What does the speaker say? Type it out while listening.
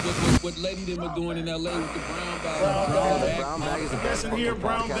what Lady them are doing in LA with the brown bag. Brown bag is the best Listen here, fucking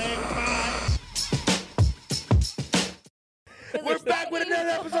Brown podcast. Bag Pod. We're back with another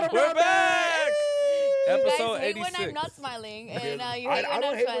episode of We're Brown back! Bag. You guys Episode hate 86. when I'm not smiling, and you I hate when don't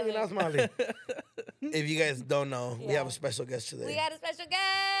I'm hate smiling. when you're not smiling. If you guys don't know, we Yeah. have a special guest today. We got a special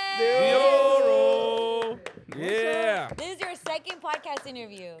guest. Yoro! Yeah. This is your second podcast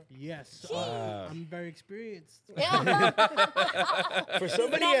interview. Yes, Wow. I'm very experienced. Yeah. For It's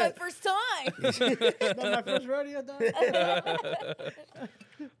somebody, not my that- first time. That's my first rodeo, dog.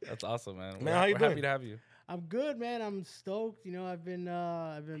 That's awesome, man. Man, how you We're doing? happy to have you. I'm good, man. I'm stoked. You know, I've been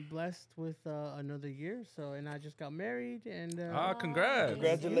blessed with another year. So, and I just got married, and Congrats.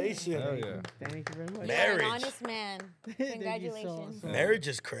 congratulations. Hell yeah. thank you very much. You're Marriage. an honest man. Thank you so- Congratulations. so- Marriage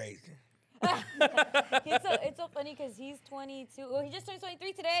is crazy. It's so funny because he's 22. Well, he just turned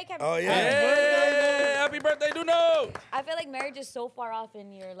 23 today. Oh, yeah. Hey, happy birthday, Duno! I feel like marriage is so far off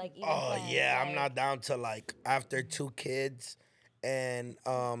in your like. Even Oh, plans, yeah. I'm like- not down to like after 2 kids. And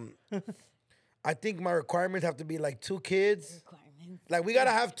I think my requirements have to be like 2 kids. Requirements. Like, we got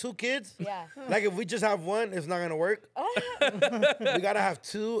to have 2 kids. Yeah. Like, if we just have 1, it's not going to work. We got to have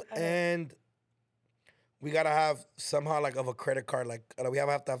 2, and we got to have somehow like of a credit card. Like, we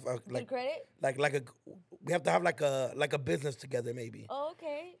have to have Good like credit. we have to have like a business together maybe. Oh,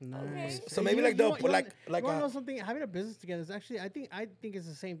 okay. Okay. So maybe like the you like you want to a- know something? Having a business together is actually I think it's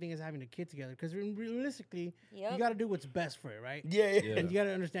the same thing as having a kid together because realistically Yep. you got to do what's best for it, right? yeah. Yeah. And you got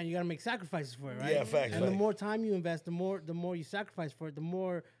to understand you got to make sacrifices for it, right? Yeah, facts, And the facts. more time you invest, the more you sacrifice for it, the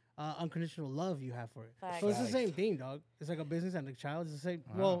more unconditional love you have for it. So it's the Facts. same thing, dog. It's like a business and a child. It's the same.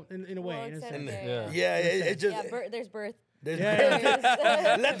 Well, in a way. Well, in a except sense. there, Yeah, it just Yeah, there's birth. there's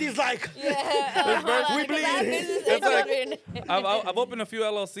Yeah. let these like Yeah, We bleed. business It's like- children. I've opened a few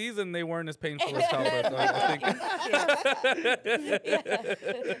LLCs and they weren't as painful as childbirth. So I think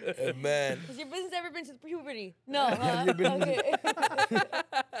man. Has your business ever been to puberty? No. Huh? you been- Okay.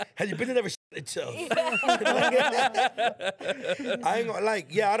 Have you been in ever itself? I ain't gonna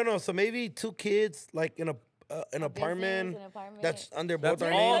like I don't know. So maybe 2 kids like in an apartment an apartment. that's under That's both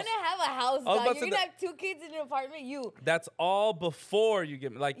our all- You're names. gonna have a house, I was dog. about You're to gonna say have 2 kids in an apartment. You that's all before you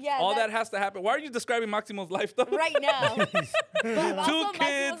get like Yeah, all that- that has to happen. Why are you describing Maximo's life though? right now. But also,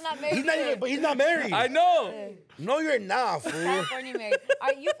 kids. Maximo's not married. He's not yet. even, but he's not married. I know. No, you're not, fool. California married.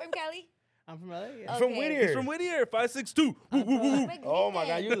 Are you from Cali? I'm from LA. Yeah. From Okay. Whittier. He's from Whittier, 562. Woo, woo, woo. Oh my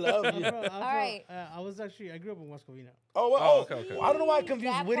God, you love you. I'm from, right. I grew up in West Covina. Okay. I don't know why I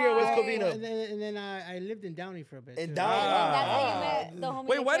confused That Whittier and West part. Covina. And then I lived in Downey for a bit. In too. Downey. And that's how you met the homie.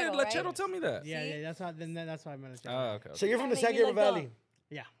 Wait, why did Lechero, Lechero right? tell me that? Yeah, See? yeah, that's how I met a Oh, child. okay. So you're from the That San made me Gabriel look Valley. dumb.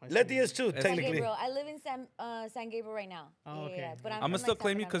 Yeah. Letty is too, San San technically. Gabriel. I live in San Gabriel right now. Oh, okay. Yeah, but I'm gonna from, still like,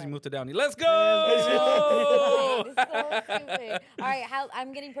 claim you San because you Bernardino. moved to Downey. Let's go. It's so stupid. All right,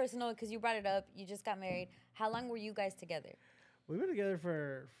 I'm getting personal because you brought it up. You just got married. How long were you guys together? We were together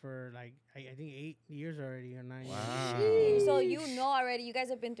for like I think 8 years already or 9 years. So you know already. You guys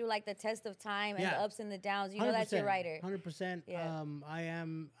have been through like the test of time and Yeah. the ups and the downs. You know that's your writer. 100%. Yeah. I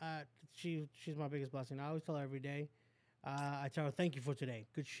am. She's my biggest blessing. I always tell her every day. I tell her thank you for today.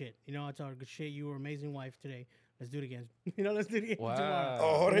 Good shit. You know, I tell her good shit. You were an amazing wife today. Let's do it again. Let's do it again Wow. tomorrow.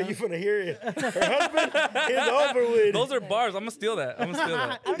 Oh, hold on, you finna hear it. Her husband is over with. Those are bars. I'm gonna steal that. I don't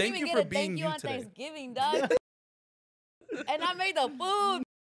Thank even you get for a being thank you you on today. Thanksgiving, dog. And I made the food.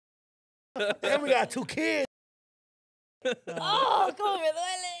 And we got 2 kids. Oh, come me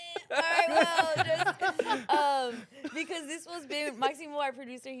duele. All right, well, just because this was been Maximo, our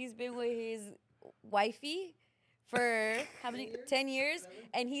producer, he's been with his wifey for how many 10 years,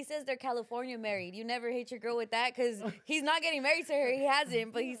 and he says they're California married. You never hit your girl with that because he's not getting married to her. He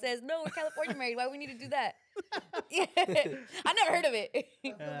hasn't, but he says no, we're California married. Why we need to do that? Yeah. I never heard of it.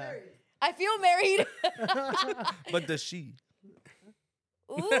 I feel married. But does she?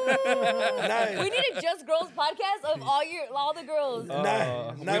 Ooh. Nice. We need a Just Girls podcast of all the girls.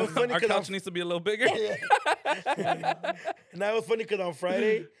 Nah, it was funny Our 'cause couch needs to be a little bigger. And that was funny because on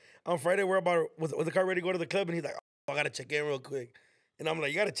Friday we're about was the car ready to go to the club, and he's like, oh, I gotta check in real quick. And I'm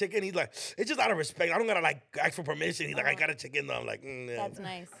like, you gotta check in? He's like, it's just out of respect. I don't gotta like ask for permission. He's like, I gotta check in though. I'm like, yeah. That's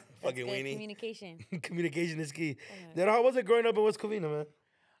nice. Fucking That's good weenie. communication. Communication is key. Then how was it growing up in West Covina, man?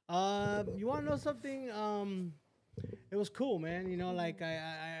 You want to know something? It was cool, man. You know, like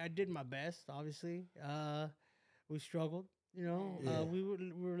I did my best. Obviously, we struggled. You know, we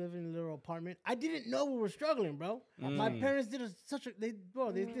were living in a little apartment. I didn't know we were struggling, bro. My parents did they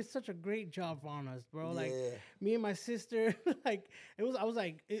did such a great job on us, bro. Like me and my sister, like it was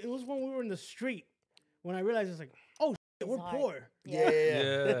when we were in the street when I realized it's like, oh, shit, we're hard. poor.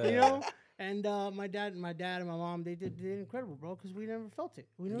 Yeah. You know. And my dad and my mom, they did incredible, bro, because we never felt it.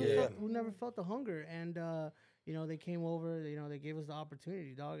 We never felt the hunger. And you know, they came over. You know, they gave us the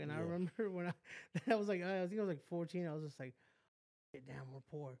opportunity, dog. And I remember when I was like, I think I was like 14. I was just like, damn, we're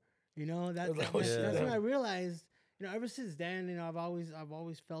poor. You know, that's when I realized. You know, ever since then, you know, I've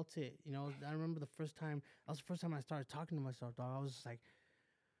always felt it. You know, I remember that was the first time I started talking to myself, dog. I was just like,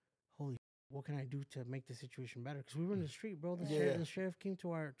 holy, what can I do to make the situation better? Because we were in the street, bro. The sheriff came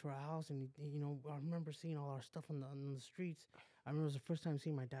to our house, and he, you know, I remember seeing all our stuff on the streets. I remember it was the first time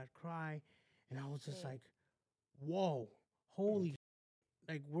seeing my dad cry, and I was just like, whoa, holy,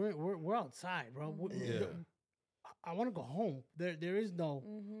 like we're outside, bro. I want to go home. There is no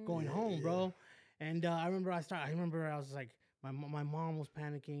going home, bro. And I remember I was like, my mom was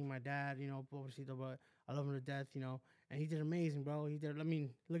panicking, my dad, you know, obviously, but I love him to death, you know, and he did amazing, bro. He did. I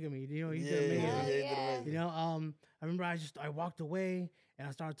mean, look at me, you know, he did amazing. You know, I remember I walked away and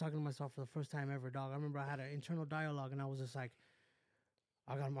I started talking to myself for the first time ever, dog. I remember I had an internal dialogue and I was just like,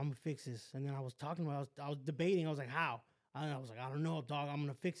 I'm gonna fix this. And then I was talking about, I was debating. I was like, how? I was like, I don't know, dog. I'm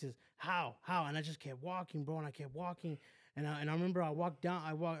gonna fix this. How? And I just kept walking, bro. And I kept walking. And I remember I walked down.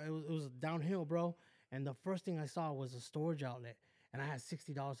 It was downhill, bro. And the first thing I saw was a storage outlet, and I had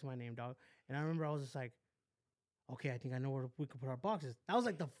 $60 to my name, dog. And I remember I was just like, okay, I think I know where we could put our boxes. That was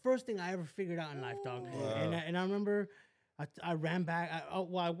like the first thing I ever figured out in life, dog. Wow. And I remember I ran back.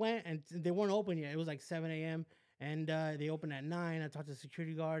 I went and they weren't open yet. It was like 7 a.m. and they opened at 9. I talked to the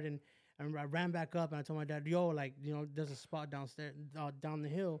security guard, and I remember I ran back up and I told my dad, yo, like, you know, there's a spot downstairs, down the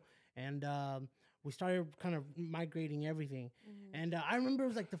hill, and we started kind of migrating everything. And I remember it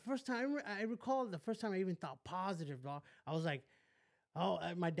was like the first time, I recall the first time I even thought positive, dog. I was like, oh,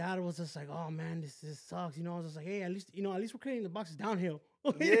 my dad was just like, oh man, this sucks. You know, I was just like, hey, at least we're creating the boxes downhill.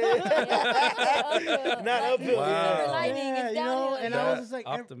 Not uphill. Wow. You know, and I was just like,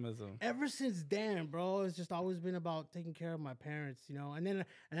 optimism. Ever since then, bro, it's just always been about taking care of my parents, you know. And then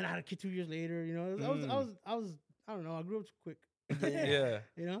I had a kid 2 years later, you know. I don't know, I grew up too quick.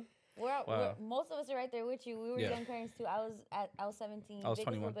 You know. We're most of us are right there with you. We were young parents too. I was 17. I was Vic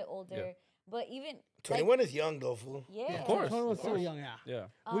 21. was a little bit older. Yeah. But even 21 is young though, fool. Yeah, of course. 21's still young, Yeah.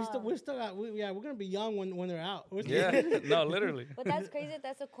 We still got we're gonna be young when they're out. No, literally. But that's crazy.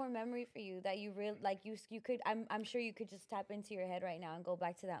 That's a core memory for you that you you could. I'm sure you could just tap into your head right now and go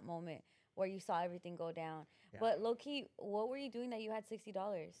back to that moment where you saw everything go down. Yeah. But low key, what were you doing that you had $60?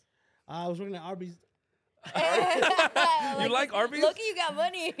 I was working at Arby's. You like Arby's? Look, you got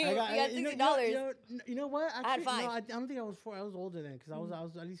money. You got $60. You know what? Actually, I had 5. No, I don't think I was 4. I was older then because I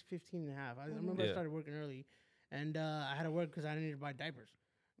was at least 15 and a half. I remember I started working early, and I had to work because I didn't need to buy diapers.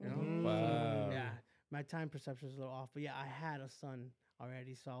 You know? Wow. So, yeah, my time perception was a little off, but yeah, I had a son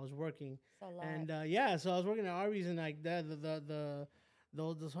already, so I was working, and so I was working at Arby's, and like the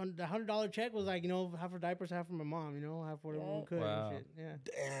 $100 check was like, you know, half for diapers, half for my mom, you know, half for whatever we could. Wow. And shit. Yeah.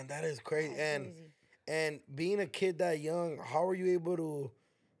 Damn, that is crazy. And being a kid that young, how are you able to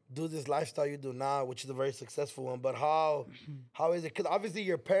do this lifestyle you do now, which is a very successful one? But how is it? Because obviously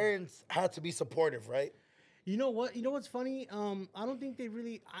your parents had to be supportive, right? You know what? You know what's funny? I don't think they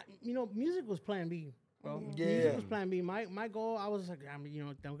really. Music was Plan B, bro. Yeah. Music was Plan B. My goal, I was like, you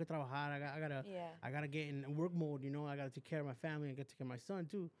know, tengo que trabajar. I gotta get in work mode. You know, I gotta take care of my family and get to take care of my son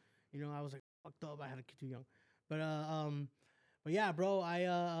too. You know, I was like fucked up. I had a kid too young, but yeah, bro. I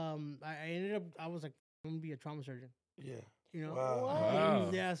ended up. I was like, I'm gonna be a trauma surgeon. Yeah. You know. Wow.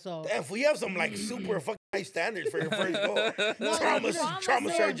 Yeah. So. Damn, we have some like super fucking high standards for your first goal.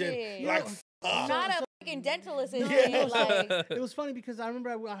 Trauma surgeon. Like. Not a fucking dentalist. It was funny because I remember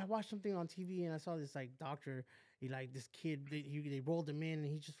I watched something on TV and I saw this like doctor. This kid. They rolled him in and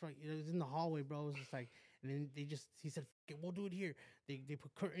he just like it was in the hallway, bro. It was just like. And then he said, we'll do it here. They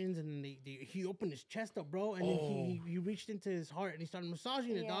put curtains and then he opened his chest up, bro. And then he reached into his heart and he started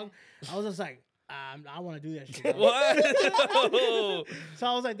massaging it, dog. I was just like, I want to do that shit. Dog. What? So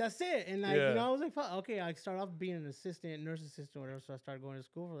I was like, that's it. And like, you know, I was like, okay, I started off being an assistant, nurse assistant, or whatever. So I started going to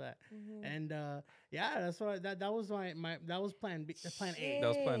school for that. And that's what that was that was plan B, plan A. That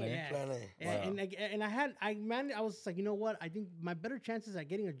was plan A. Yeah. Plan A. Wow. And I was like, you know what? I think my better chances at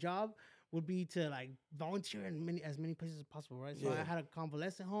getting a job would be to like volunteer in as many places as possible, right? So I had a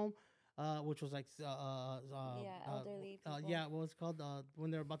convalescent home, which was like elderly people. what was it called? When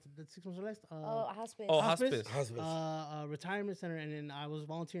they're about to 6 months or less. Hospice. Oh, hospice. Retirement center, and then I was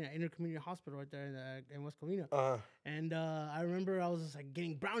volunteering at Intercommunity Hospital right there in West Covina. And I remember I was just like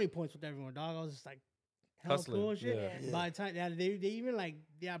getting brownie points with everyone, dog. I was just like. Cool and shit. Yeah. By the time they even like,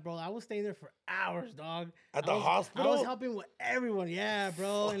 bro, I was staying there for hours, dog. At the hospital? I was helping with everyone,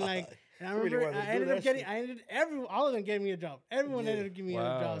 bro. And like, and I remember really I ended up getting, all of them gave me a job. Everyone ended up giving me a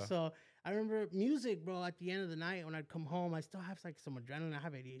job. So I remember music, bro. At the end of the night, when I'd come home, I still have like some adrenaline. I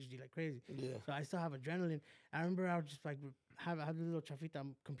have ADHD like crazy, Yeah. so I still have adrenaline. I remember I would just like have the little chafita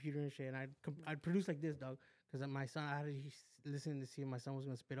computer and shit, and I'd produce like this, dog. Because my son, I had to listen to see if my son was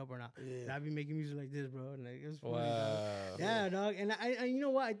gonna spit up or not. Yeah. And I'd be making music like this, bro. And like, it was funny, dog. Wow. Yeah, dog. And I, you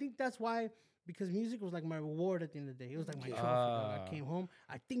know what? I think that's why, because music was like my reward at the end of the day. It was like my trophy, dog. I came home.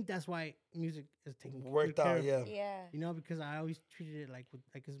 I think that's why music is taking Worked good care out, of me. yeah. Yeah. You know, because I always treated it like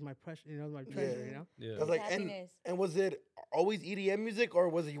it's my pressure, my treasure, you know. Yeah. That's like, Happiness. and was it always EDM music or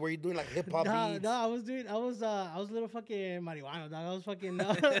were you doing like hip hop No, beats? no, I was a little fucking marijuana, dog. I was fucking,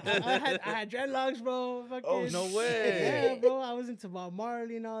 I had dreadlocks, bro. Fucking, Oh, no way. Yeah, bro. I was into Bob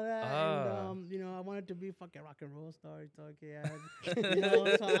Marley and all that. Ah. And, I wanted to be a fucking rock and roll star. So,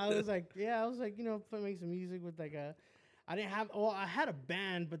 so I was like, make some music with like I had a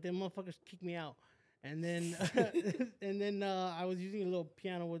band, but then motherfuckers kicked me out. And then, I was using a little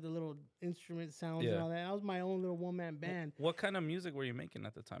piano with the little instrument sounds and Yeah. all that. I was my own little one-man band. What kind of music were you making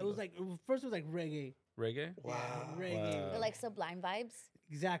at the time? It was though? like first it was like reggae. reggae. Wow. Reggae. Wow. But like Sublime vibes.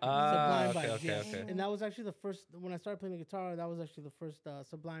 Exactly. Ah, Sublime okay, vibes. okay, Yes. okay. And that was actually the first when I started playing the guitar. That was actually the first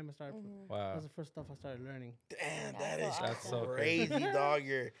Sublime I started. That Wow. was the first stuff I started learning. Damn, That's that so is awesome. That's so crazy, dog.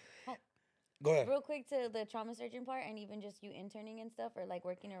 Oh. Go ahead. Real quick to the trauma surgeon part, and even just you interning and stuff, or like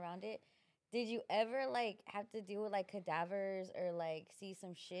working around it. Did you ever like have to deal with like cadavers or like see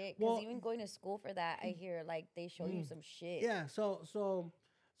some shit? Because Well, even going to school for that, I hear like they show you some shit. Yeah. So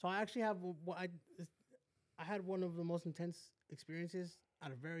I actually have what I had one of the most intense experiences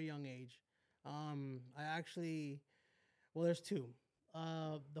at a very young age. There's two.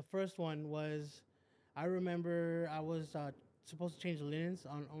 The first one was, I remember I was supposed to change the linens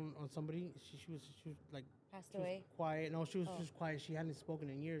on somebody. She was like Passed she was away. quiet. No, she was just quiet. She hadn't spoken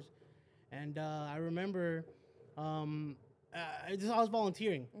in years. And I remember I was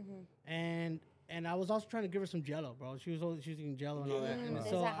volunteering, and I was also trying to give her some Jello, bro. She was eating Jello and all that. And There's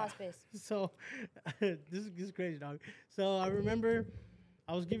so that hospice. so this is crazy, dog. So I remember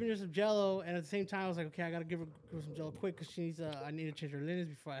I was giving her some Jello, and at the same time I was like, okay, I gotta give her some Jello quick because she needs. I need to change her linens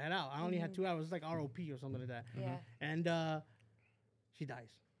before I head out. I only had 2 hours, like ROP or something like that. Yeah. And she dies.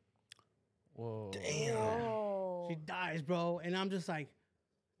 Whoa. Damn. Oh. She dies, bro. And I'm just like,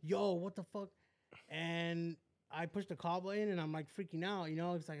 yo, what the fuck? And I pushed the call button, and I'm like freaking out.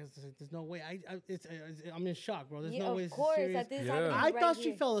 It's like there's no way. I'm in shock, bro. There's Yeah, no way. of This is course, serious. that this Yeah. happened I right thought she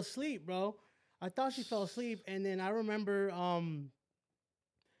here. fell asleep, bro. I thought she fell asleep, and then I remember,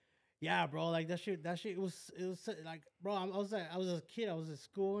 yeah, bro, like that shit. It was like, bro, I was a kid. I was at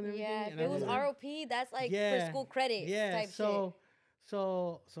school and everything. Yeah, and if I it was remember- ROP, that's like Yeah, for school credits Yeah, type so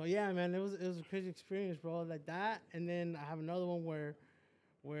yeah, man, it was a crazy experience, bro, like that. And then I have another one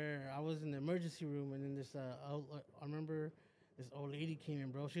where I was in the emergency room, and then this I remember this old lady came in,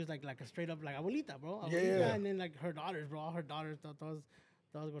 bro. She was like a straight up like abuelita, bro. Yeah, Abuelita, yeah. And then like her daughters, bro. All her daughters, todas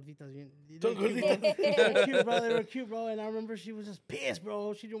gorditas, bien. Todas gorditas. They were cute, bro. They were cute, bro. And I remember she was just pissed,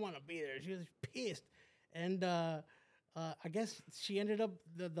 bro. She didn't want to be there. She was pissed, and I guess she ended up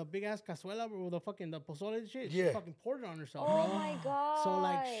the big ass cazuela, bro, the pozole and shit. She Yeah. fucking poured it on herself, Oh bro. my god. So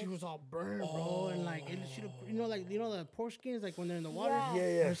like she was all burned, bro, and like she, the pork skins, like when they're in the water. Yeah. Yeah,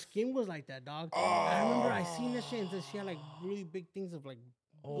 yeah. Her skin was like that, dog. I remember I seen this shit, and then she had like really big things of like.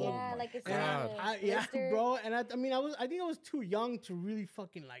 blood. Yeah, like it's And God. yeah, blister. bro, and I think I was too young to really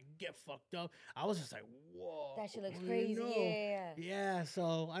fucking like get fucked up. I was just like, whoa, That shit looks you crazy. know? Yeah. Yeah,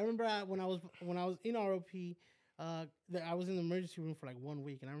 so I remember when I was in ROP, that I was in the emergency room for like 1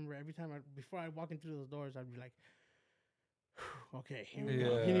 week, and I remember every time before I walk into those doors, I'd be like, okay, here we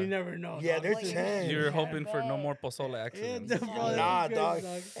go. Yeah. You never know. Yeah, dog. there's This is- chance. You're Yeah, hoping for no bet. more pozole accidents. bro, that Nah, was dog.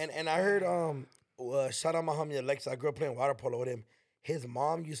 crazy, And I heard shout out my homie Alexa. I grew up playing water polo with him. His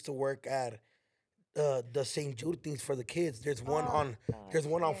mom used to work at the St. Jude things for the kids. There's one on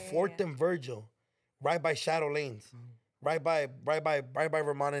yeah, Fourth and Virgil, right by Shadow Lanes, right by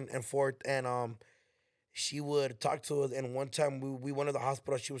Vermont and Fourth. And she would talk to us. And one time we went to the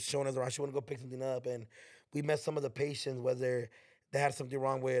hospital. She was showing us around. She wanted to go pick something up, and we met some of the patients whether they had something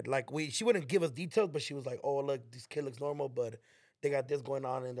wrong with she wouldn't give us details, but she was like, oh look, this kid looks normal, but they got this going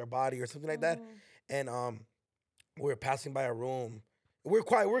on in their body or something like that. And we were passing by a room. We're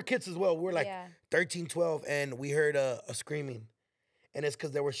quiet. We're kids as well. We're like Yeah. 13, 12, and we heard a screaming. And it's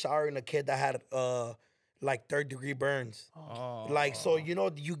because they were showering a kid that had like 3rd-degree burns. Oh. Like, so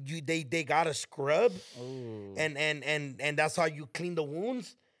they got a scrub, Ooh. and that's how you clean the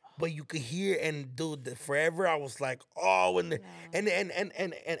wounds. But you could hear, and dude, forever I was like, oh, and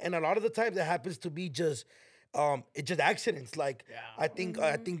a lot of the times it happens to be just it's just accidents. Like I think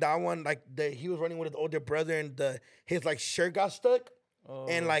that one, like he was running with his older brother, and his like shirt got stuck.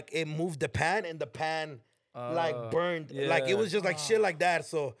 and like it moved the pan, and the pan like burned. Like it yeah. was just like shit like that.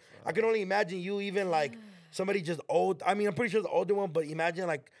 So I can only imagine you even like somebody just old. I mean, I'm pretty sure it's the older one, but imagine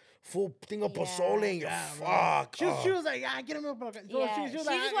like full thing of pozole and you're fuck. She was like, yeah, get him up. So Yeah. she was She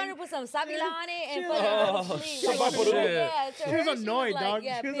like, just wanted to put some sabila on it and she put was it on like, sleep. oh, Like, shit. yeah, to She her, was annoyed, like, dog.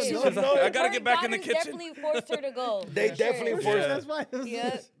 yeah, She was pissed. annoyed. No, I gotta Her get back in the daughters kitchen. definitely forced her to go. They for definitely sure. forced- That's why.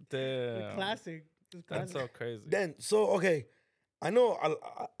 Yeah. Damn. Classic. It's That's classic. so crazy. Then so okay, I know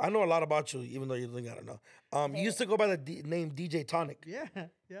a lot about you, even though you think I don't know. You used to go by the name DJ Tonic. Yeah.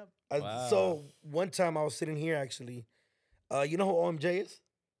 Yep. Wow. So one time I was sitting here actually. You know who OMJ is?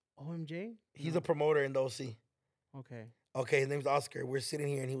 OMJ? He's a promoter in the OC. Okay. Okay, his name's Oscar. We're sitting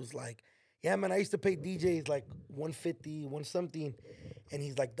here and he was like, yeah, man, I used to pay DJs like 150, one something. And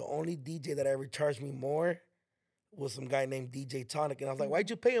he's like, the only DJ that ever charged me more was some guy named DJ Tonic. And I was like, why'd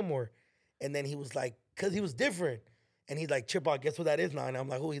you pay him more? And then he was like, because he was different. And he's like, Chip, guess what that is now? And I'm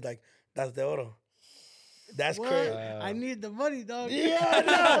like, who? He's like, that's De Oro. That's What? crazy. I need the money, dog.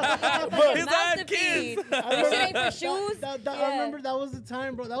 Yeah, no. His Mouth had to kids. feed. This shit ain't for shoes. I Yeah. remember that was the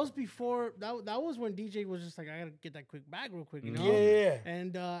time, bro. That was before. That was when DJ was just like, I gotta get that quick bag real quick, you know? Yeah.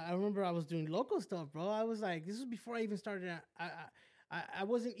 And I remember I was doing local stuff, bro. I was like, this was before I even started. I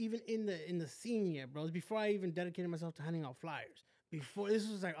wasn't even in the scene yet, bro. It was before I even dedicated myself to handing out flyers. Before this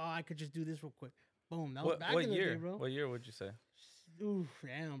was like, oh, I could just do this real quick. Boom. That was back What in the year? day, bro. What year would you say? Ooh,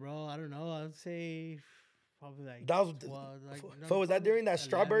 damn, bro. I don't know. I'd say probably like. That was, so was that during that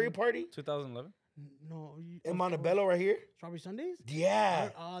strawberry 11. party 2011. No. in Montebello right here? Strawberry Sundays? Yeah.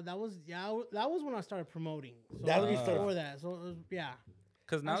 That was when I started promoting. So That's that when was you started- before that. So it was, yeah.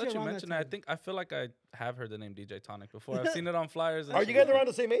 Because now Actually, that you around that mention it, time. I feel like I have heard the name DJ Tonic before. I've seen it on flyers. And Are you guys around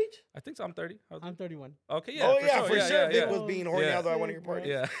the same age? I think so. I'm 30. I'm 31. Okay, yeah. Oh for yeah, sure. for yeah, sure. Yeah, Vic yeah. was being horny Yeah. out there at one of your Bro.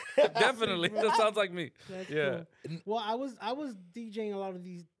 parties. Yeah, definitely. That sounds like me. That's Yeah. cool. Well, I was DJing a lot of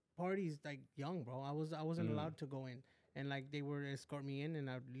these parties like young, bro. I wasn't allowed to go in, and like they would escort me in, and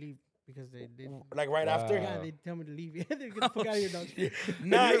I'd leave because they Like right Wow. after? yeah they tell me to leave. They get the fuck out of here, dog.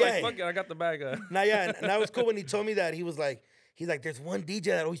 Nah, You're yeah. like, fuck it, I got the bag. Nah, yeah. And that was cool when he told me that. He's like, there's one DJ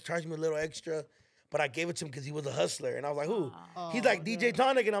that always charged me a little extra, but I gave it to him because he was a hustler. And I was like, who? He's like, DJ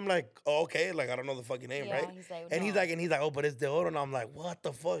Tonic. And I'm like, oh, okay. Like, I don't know the fucking name, Yeah, right? he's like, and he's no. like, oh, but it's De Oro. And I'm like, what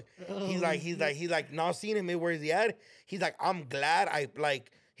the fuck? He's like, now seeing him, where is he at? He's like, I'm glad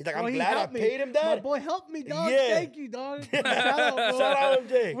Bro, he glad I helped me. paid him My that. boy helped me, dog. Yeah. Thank you, dog. Shout out, bro. Shout out,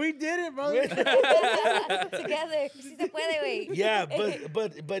 MJ. We did it, bro. Together. Si se puede, güey. Yeah,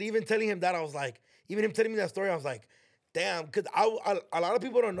 but even telling him that, I was like, even him telling me that story, I was like, damn, because a lot of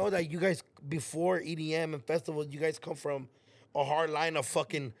people don't know that you guys, before EDM and festivals, you guys come from a hard line of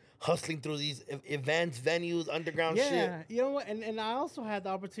fucking hustling through these events, venues, underground shit. Yeah, you know what? And I also had the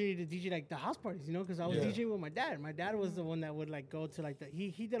opportunity to DJ like the house parties, you know, because I was Yeah. DJing with my dad. My dad was the one that would like go to like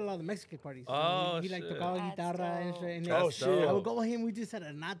he did a lot of the Mexican parties. You know, Oh, he like shit. tocaba That's guitarra and dope. shit. And Oh, like, shit. I would go with him. We just had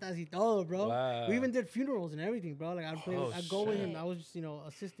natas y todo, bro. Wow. We even did funerals and everything, bro. Like I'd go with him. shit. I was just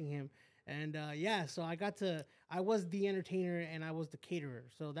assisting him. And yeah, so I was the entertainer and I was the caterer.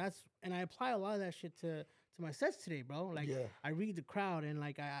 So and I apply a lot of that shit to my sets today, bro. Like Yeah. I read the crowd and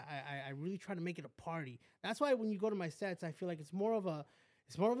like I really try to make it a party. That's why when you go to my sets, I feel like it's more of a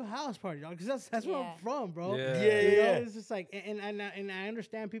house party, dog. Because that's where Yeah. I'm from, bro. Yeah. Yeah, You know, yeah. it's just like and I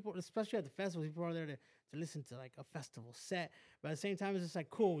understand people, especially at the festivals. People are there to listen to like a festival set, but at the same time, it's just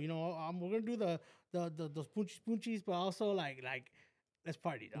like cool. You know, we're gonna do those punchis, but also like let's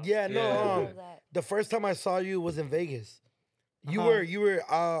party, dog. Yeah, no. Yeah. Love that. The first time I saw you was in Vegas. You Uh-huh.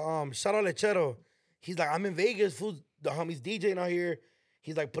 were shout out Lechero. He's like, I'm in Vegas, fool. The homie's DJing out here.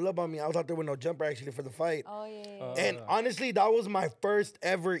 He's like, pull up on me. I was out there with no jumper actually for the fight. Oh, yeah, yeah, Oh. yeah. And honestly, that was my first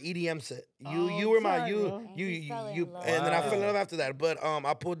ever EDM set. You were my tight, bro. And he fell in love. and then I fell in Wow. love after that. But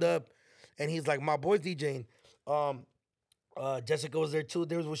I pulled up, and he's like, my boy's DJing. Jessica was there too.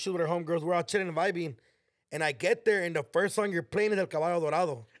 She was with her homegirls. We're all chilling and vibing, and I get there, and the first song you're playing is El Caballo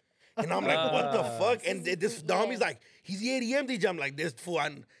Dorado. And I'm like, what the fuck? And the homie's like, he's the EDM DJ. I'm like, this fool, I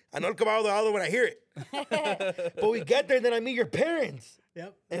know El Caballo Dorado when I hear it. But we get there, and then I meet your parents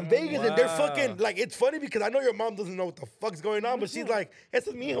Yep. in Vegas, and they're Wow. fucking, like, it's funny because I know your mom doesn't know what the fuck's going on, but she's like, ese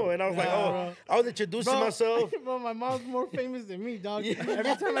es mijo. And I was like, Nah, oh, bro. I was introducing myself. Bro, my mom's more famous than me, dog.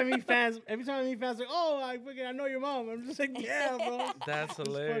 Every time I meet fans, like, oh, I know your mom. I'm just like, yeah, bro. That's funny,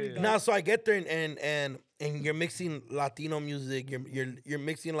 hilarious. dog. Now, so I get there and you're mixing Latino music. You're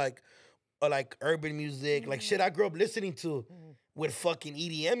mixing like urban music, like shit I grew up listening to with fucking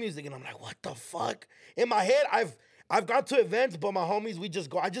EDM music, and I'm like, what the fuck? In my head, I've gone to events, but my homies, we just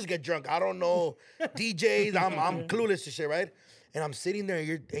go. I just get drunk. I don't know DJs. I'm clueless to shit, right? And I'm sitting there, and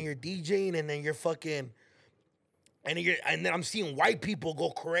you're DJing, and then you're fucking. and then I'm seeing white people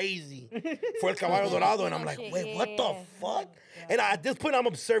go crazy for El Caballo Dorado, and I'm like, Shit, wait, what the yeah. fuck? And at this point, I'm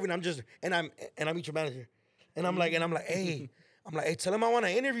observing. I'm meet your manager, and I'm like, hey, tell him I want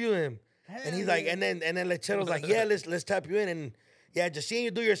to interview him. And he's like, and then Lechero's like, yeah, let's tap you in. And yeah, just seeing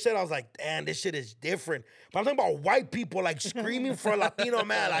you do your set, I was like, damn, this shit is different. But I'm talking about white people like screaming for a Latino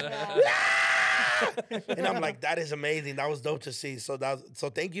man, like, "Ah!" And I'm like, that is amazing. That was dope to see. So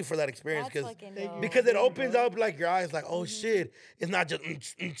thank you for that experience, That's fucking dope. because it opens up like your eyes, like, oh shit, it's not just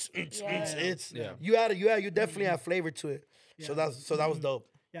it's you definitely have flavor to it. So that was dope.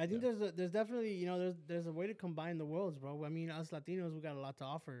 Yeah, I think there's definitely there's a way to combine the worlds, bro. I mean, us Latinos, we got a lot to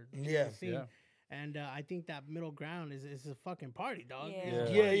offer. To Yeah. the scene. Yeah. And I think that middle ground is a fucking party, dog. Yeah. It's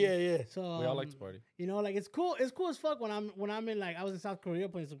a Yeah. party. Yeah. So We all like to party. like it's cool. It's cool as fuck when I'm in like I was in South Korea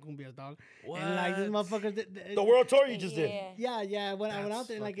playing some cumbias, dog. And like these motherfuckers. The world tour you just did. Yeah. When I went out That's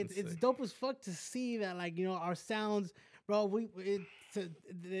there, like it's fucking sick. dope as fuck to see that, like our sounds, bro.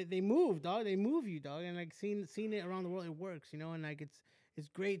 They move, dog. They move you, dog. And like seeing it around the world, it works, and like it's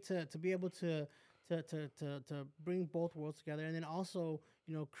great to be able to bring both worlds together, and then also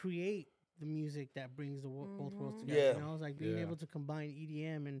create the music that brings both worlds together. Yeah. It's like being Yeah. able to combine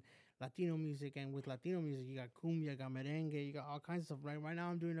EDM and Latino music, and with Latino music, you got cumbia, you got merengue, you got all kinds of stuff. Right now,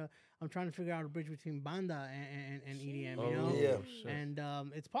 I'm trying to figure out a bridge between banda and EDM. Yeah. And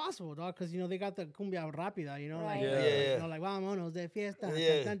it's possible, dog, because they got the cumbia rápida, Right. like Yeah. like vámonos de fiesta,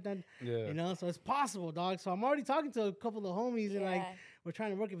 Yeah. dun, dun, dun, Yeah. so it's possible, dog. So I'm already talking to a couple of homies, and like Yeah. we're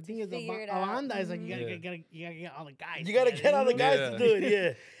trying to work it. The thing is, the figure it banda out. is like you gotta Yeah. get all the guys. You gotta together, get all the guys Yeah. to do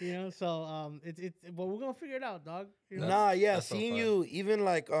it. Yeah. So it's but we're gonna figure it out, dog. Nah, yeah, that's so seeing fun. you even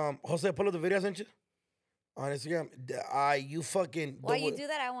like Jose pull up the video I sent you on Instagram. You fucking While you do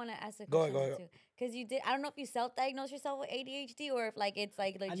that, I want to ask a Go ahead, question go too. Because you did, I don't know if you self-diagnosed yourself with ADHD or if like it's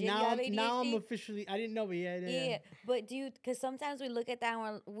like legit you have ADHD. Now I'm officially. I didn't know, but yeah. Yeah, but do you? Because sometimes we look at that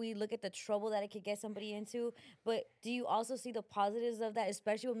and we look at the trouble that it could get somebody into. But do you also see the positives of that,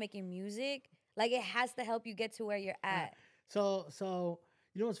 especially with making music? Like it has to help you get to where you're at. So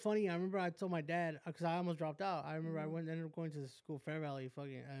you know what's funny? I remember I told my dad because I almost dropped out. I remember I ended up going to the school Fair Valley,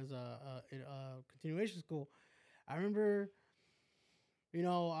 fucking as a continuation school. I remember.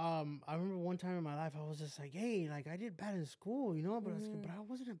 I remember one time in my life I was just like, hey, like I did bad in school, but I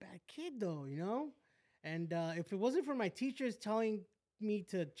wasn't a bad kid though, And if it wasn't for my teachers telling me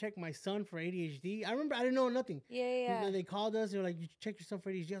to check my son for ADHD, I remember I didn't know nothing. Yeah. They called us. They were like, "You check your son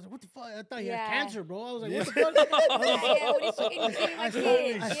for ADHD." I was like, "What the fuck? I thought he had Yeah. cancer, bro." I was like, "What the fuck?" Yeah, what are you fucking doing,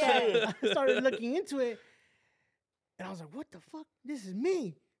 my kid? Yeah. I started looking into it, and I was like, "What the fuck? This is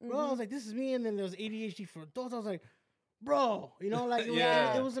me, bro." I was like, "This is me." And then there was ADHD for adults. I was like, "Bro, like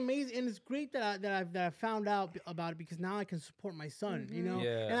Yeah. it was amazing." And it's great that I found out about it because now I can support my son,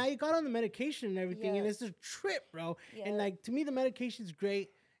 Yeah. And I got on the medication and everything, and Yeah. it's a trip, bro. Yeah. And like to me, the medication's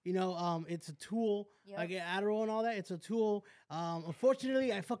great. It's a tool. Yep. Like Adderall and all that. It's a tool.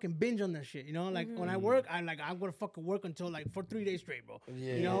 Unfortunately, I fucking binge on that shit. Like when I work, I'm gonna fucking work until like for 3 days straight, bro.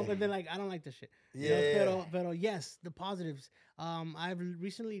 Yeah. But then like I don't like that shit. Yeah. Pero yes, the positives. I've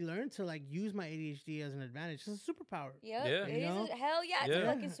recently learned to like use my ADHD as an advantage. It's a superpower. Yep. Yeah. It is hell yeah, it's Yeah. a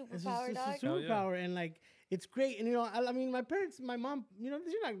fucking It's superpower, it's dog. a superpower, and like it's great. And I mean, my parents, my mom, she's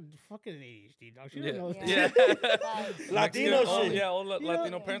not fucking ADHD, dog. She doesn't know. Yeah. Latino Mexican- shit. Yeah, all You know,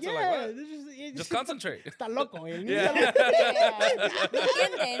 Latino parents are yeah, like, what? they're Just concentrate. Está loco, eh. Yeah. No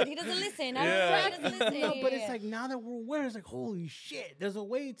entienden. He doesn't listen. I Yeah. don't know. He doesn't listen. But it's like now that we're aware, it's like holy shit. There's a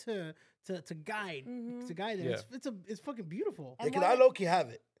way to guide to guide it. Yeah. It's fucking beautiful. And Because why I the- low key have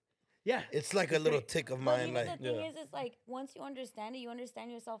it. Yeah, It's like a little tick of But mine. you know Like the thing Yeah. is, it's like once you understand it, you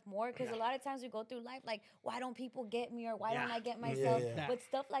understand yourself more. Because a lot of times we go through life like, why don't people get me or why don't Yeah. I get myself? yeah. But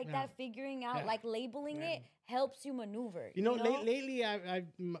stuff like Yeah. that, figuring out, Yeah. like labeling it, helps you maneuver. Lately I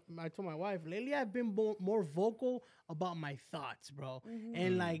told my wife lately I've been more vocal about my thoughts, bro,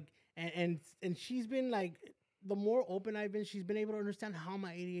 and like and she's been like. The more open I've been, she's been able to understand how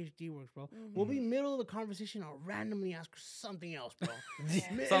my ADHD works, bro. We'll be middle of the conversation, I'll randomly ask her something else, bro.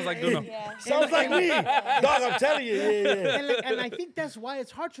 Sounds like Duno. Yeah. sounds like me, dog. I'm telling you, yeah. and I think that's why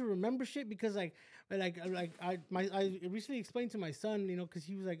it's hard to remember shit because I recently explained to my son, because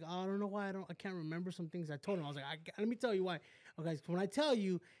he was like, oh, I don't know why I can't remember some things. I told him I was like, let me tell you why. Okay, so when I tell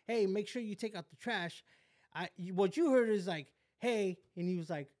you, hey, make sure you take out the trash, what you heard is like, hey, and he was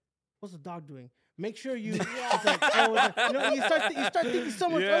like, what's the dog doing? Make sure you. It's like, you start thinking so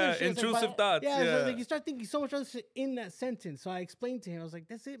much Yeah, other shit. It's like, intrusive thoughts, Yeah, so yeah. it's like you start thinking so much other shit in that sentence. So I explained to him, I was like,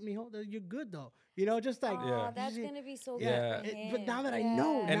 that's it, mijo. You're good though. Just like. Aw, Yeah. that's just- gonna be so Yeah. good. For But him. now that I Yeah.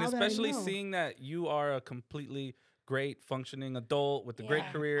 know, And now that I especially know. seeing that you are a completely great functioning adult with a great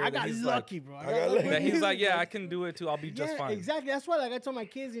Yeah. career. I that got he's lucky, bro. I got lucky. That he's like, yeah, I can do it too. I'll be just Yeah, fine. exactly. That's why, like, I told my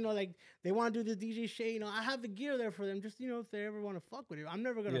kids, you know, like, they want to do the DJ shit. You know, I have the gear there for them. Just, you know, if they ever want to fuck with it, I'm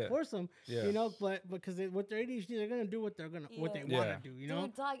never gonna Yeah. force them. Yeah. You know, but because with their ADHD, they're gonna do what they Yeah. want Yeah. to do. You know.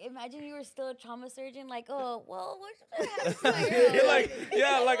 Dude, dog, imagine you were still a trauma surgeon. Like, oh, well, what should I have? You're like,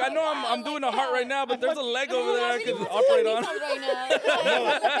 yeah, like I know I'm doing a heart right now, but there's a leg over there I can operate on.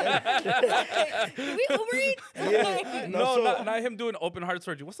 Right now. Can we Uber Eats? Yeah. No, so, not him doing open heart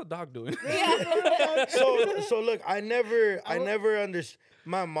surgery. What's the dog doing? Yeah. so look, I never understood.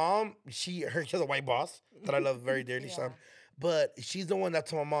 My mom, she has a white boss that I love very dearly, Yeah. son. But she's the one that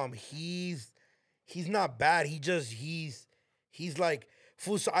told my mom he's not bad. He's like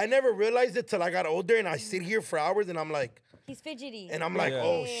fool. So I never realized it till I got older, and I sit here for hours, and I'm like, He's fidgety. and I'm like, Yeah.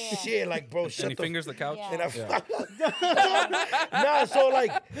 oh Yeah. shit, like bro, shut And he the fingers the couch. Yeah. and I nah, so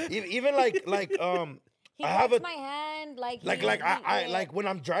like even like he I have grabs a my hand, like I like when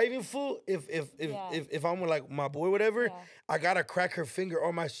I'm driving fool, if I'm with like my boy whatever, Yeah. I gotta crack her finger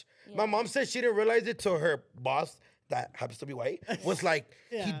or my Yeah. my mom said she didn't realize it till her boss that happens to be white was like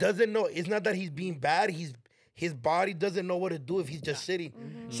he Yeah. doesn't know. It's not that he's being bad. His body doesn't know what to do if he's just sitting.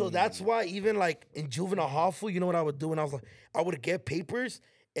 So that's why even like in juvenile hall fool, you know what I would do? And I was like, I would get papers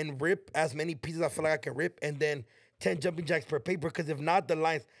and rip as many pieces I feel like I can rip, and then 10 jumping jacks per paper. Because if not, the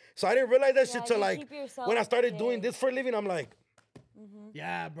lines. So I didn't realize that Yeah, shit till you like keep yourself when I started updated. doing this for a living. I'm like.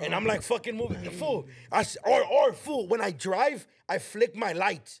 Yeah, bro. And I'm like fucking moving the fool. Or fool. When I drive, I flick my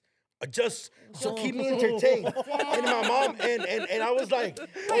lights. Just so keep me entertained. And my mom and I was like,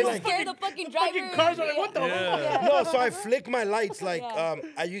 I like scared the fucking driver. cars are like, what the Yeah. no, so I flick my lights like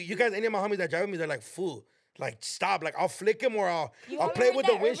Yeah. you guys, any of my homies that drive with me, they're like, fool, like stop, like I'll flick him or I'll haven't play heard with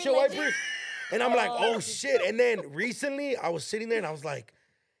the that urban windshield legend? wipers. And I'm like, oh shit. And then recently I was sitting there and I was like,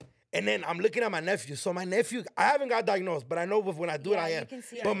 and then I'm looking at my nephew. So my nephew, I haven't got diagnosed, but I know when I do it, Yeah, I you am. can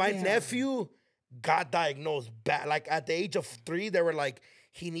see it. But my Yeah. nephew got diagnosed bad. Like at the age of 3, they were like,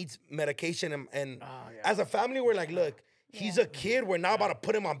 he needs medication. And as a family, we're like, look, he's a kid. We're not about to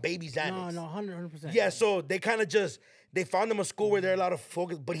put him on baby Xanax. No, 100%. Yeah, so they kind of they found him a school where they're allowed to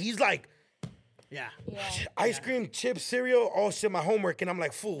focus. But he's like, Yeah. Yeah. ice cream, chips, cereal, all shit, my homework. And I'm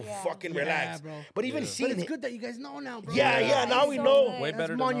like, fool, Yeah. fucking Yeah, relax. bro. But even But seeing it's it. good that you guys know now, bro. Yeah, now it's we so know. good. Way That's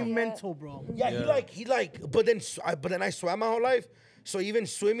better to know. monumental, bro. Yeah, Yeah. he like, but then I swam my whole life. So even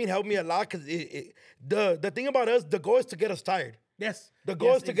swimming helped me a lot because the thing about us, the goal is to get us tired. Yes. The goal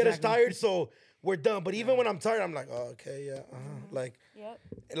Yes, is to get us exactly. tired, so we're done. But even when I'm tired, I'm like, oh, okay, yeah, like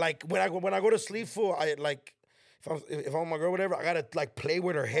Yep. when I go to sleep, full, I like if I'm with my girl, whatever, I gotta like play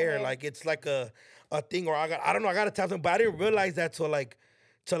with her hair, Okay. like it's like a thing, or I don't know, I gotta tap them. But I didn't realize that till like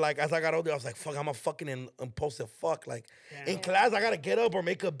as I got older, I was like, fuck, I'm a fucking impulsive fuck. Like in class, I gotta get up or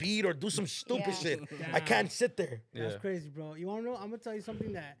make a beat or do some stupid Yeah. shit. I can't sit there. That's Yeah. crazy, bro. You want to know? I'm gonna tell you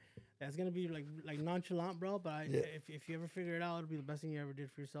something that's gonna be like nonchalant, bro. But if you ever figure it out, it'll be the best thing you ever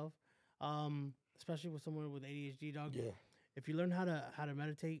did for yourself. Especially with someone with ADHD, dog. Yeah. If you learn how to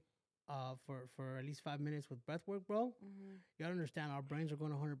meditate, for at least 5 minutes with breath work, bro, you gotta understand our brains are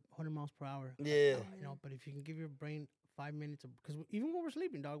going 100 miles per hour. Yeah. You know, but if you can give your brain 5 minutes, because even when we're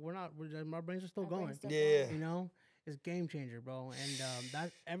sleeping, dog, our brains are still Our going. brain's still Yeah. You know, it's game changer, bro. And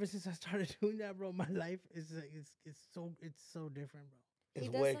that ever since I started doing that, bro, my life is it's so different, bro. He It's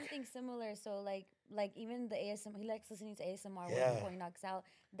does wick. something similar. So like even the ASMR, he likes listening to ASMR Yeah. before he knocks out.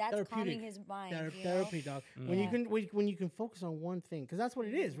 That's Therapeutic. calming his mind. you know? Therapy, dog. When you Yeah. can when you can focus on one thing, because that's what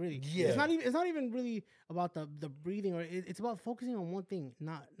it is, really. Yeah. It's not even really about the breathing, or it's about focusing on one thing,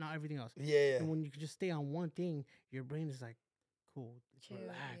 not everything else. Yeah. And when you can just stay on one thing, your brain is like, cool, Chill,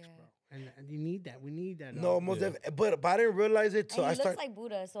 relax, yeah. bro. And you need that. We need that. No, dog. most but I didn't realize it, so And I he looks started. like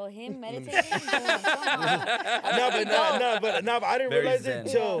Buddha, so him meditating. boom, come on. But I didn't Very realize zen.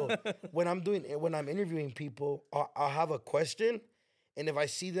 it till when I'm interviewing people, I'll have a question, and if I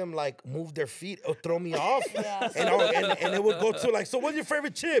see them like move their feet, it'll throw me off, Yeah. and it would go to like, so what's your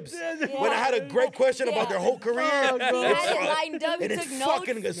favorite chips? When I had a great question about their whole career, Oh, He bro. had it lined up. He and took it's notes.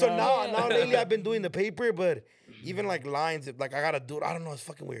 fucking good. So Yeah. now lately I've been doing the paper, but even like lines, like I gotta do it. I don't know, it's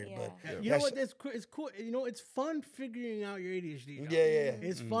fucking weird, Yeah. but You know that what? shit- It's cool. You know, it's fun figuring out your ADHD. dog. Yeah.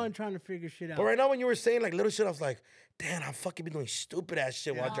 It's fun trying to figure shit out. But right now, when you were saying like little shit, I was like, damn, I'm fucking been doing stupid ass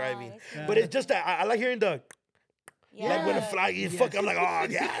shit while Wow, driving. that's Yeah. But it's just that I like hearing the. Like when the Yeah. fly, you fuck, I'm like, oh,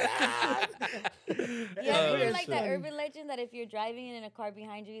 yeah. Yeah, Yeah, you're like that funny. urban legend that if you're driving in a car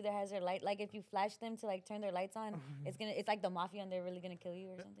behind you that has their light, like if you flash them to like turn their lights on, it's like the mafia and they're really gonna kill you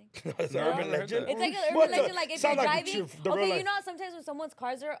or something. It's an No, urban I never heard legend. that. It's like an What urban the- legend. Like if sound you're like driving, the real okay, life. you know how sometimes when someone's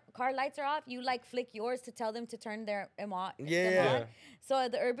car lights are off, you like flick yours to tell them to turn them Yeah. on. So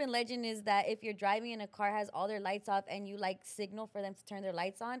the urban legend is that if you're driving and a car has all their lights off and you like signal for them to turn their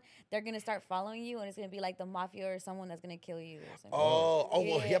lights on, they're gonna start following you and it's gonna be like the mafia or someone that's gonna kill you or something.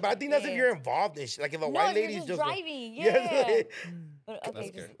 Well, yeah, but I think that's if Yeah. you're involved in shit. Like if a No, white if you're lady's just just driving, Yeah. yeah. But okay, That's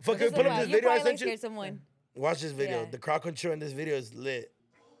just, scary. Fuck, just put up a this while. video I You probably sent you. scared someone. Watch this video. Yeah. The crowd control in this video is lit.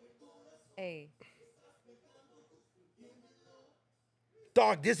 Hey.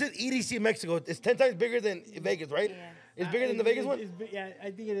 Dog, this is EDC Mexico. It's 10 times bigger than Vegas, right? Yeah. It's bigger than the Vegas one? Yeah,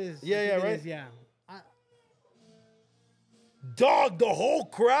 I think it is. Yeah, I think yeah, it right? is, yeah. Dog, the whole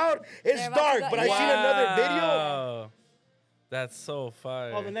crowd. It's They're about dark, to go- but I seen another video. Wow. That's so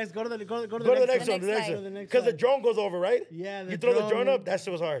fire. Oh, the next. Go to the Go to the next one, the next next slide. one. The next Because the slide. drone goes over, right? Yeah, You throw the drone up, that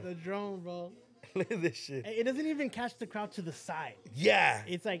shit was The hard. drone, bro. Look at this shit. It doesn't even catch the crowd to the side. Yeah.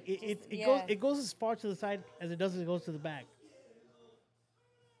 It's like it Yeah. goes as far to the side as it does as it goes to the back.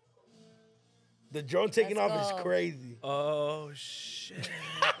 The drone taking Let's off is go. crazy. Oh shit.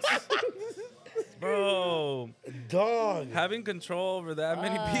 Bro, Dog. having control over that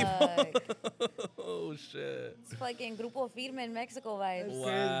many people. Oh shit. It's fucking Grupo Firme in Mexico vibes. Crazy,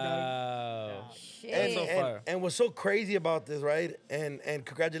 dog. Wow. Shit. And, so and, fire. and what's so crazy about this, right? And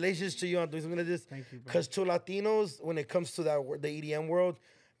congratulations to you on doing something like this. Thank you, bro. Because to Latinos, when it comes to that the EDM world,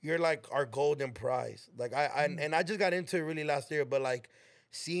 you're like our golden prize. Like and I just got into it really last year, but like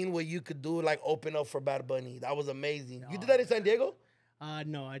seeing what you could do, like open up for Bad Bunny, that was amazing. You did that in San Diego?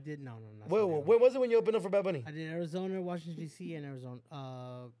 No, I did. No, not Where was it when you opened up for Bad Bunny? I did Arizona, Washington D.C., and Arizona,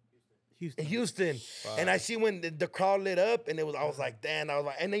 Houston. In Houston. And I see when the crowd lit up, and I was like, damn. I was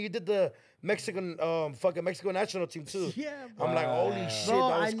like, and then you did the Mexican, fucking Mexico national team too. Yeah, bro. I'm like, holy shit, Bro,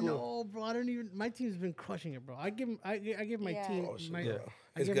 that was I cool. know, bro. I don't even. My team's been crushing it, bro. I give my Yeah. team. Oh, shit, my, bro.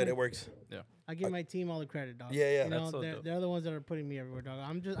 I It's give good. my- it works. I give my team all the credit, dog. Yeah, yeah. You That's know, so dope. they're the ones that are putting me everywhere, dog.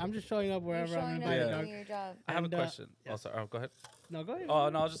 I'm just showing up You're wherever I'm showing up invited, and Yeah. dog. doing your job. I have And, a question. Oh, sorry. Oh, go ahead. No, go ahead. Oh,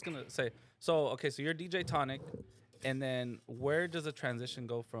 no, I was just going to say. So, okay, so you're DJ Tonic. And then where does the transition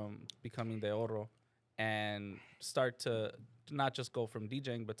go from becoming De Oro and start to not just go from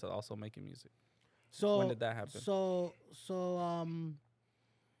DJing, but to also making music? So when did that happen?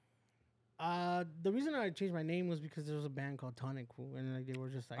 The reason I changed my name was because there was a band called Tonic Crew, and like they were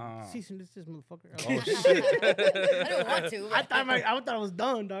just like cease and desist, motherfucker. Oh, I don't want to. I thought I was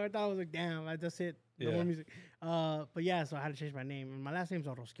done, dog. I thought I was like, damn, that's it. No Yeah. more music. But yeah, so I had to change my name, and my last name's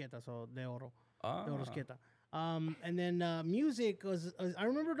Orosqueta, so De Oro. De Orosqueta. And then music was I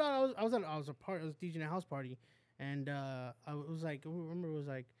remember, dog, I was DJing a house party, and I was like, I remember it was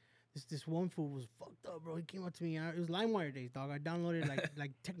like this one fool was fucked up, bro. He came up to me. It was LimeWire days, dog. I downloaded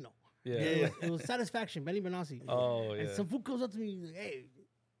like techno. Yeah. It was Satisfaction, Benny Benassi. Oh, And yeah. some fool comes up to me, he's like, hey.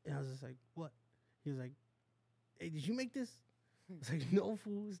 And I was just like, what? He was like, hey, did you make this? I was like, no,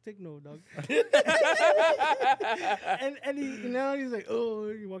 fool, it's techno, dog. and he, he's like, oh,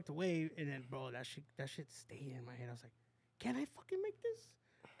 he walked away. And then, bro, that shit stayed in my head. I was like, can I fucking make this?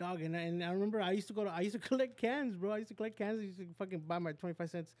 Dog, and I remember I used to collect cans, bro. I used to collect cans. I used to fucking buy my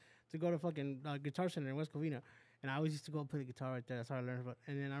 25 cents to go to fucking Guitar Center in West Covina. And I always used to go play the guitar right there. That's how I learned about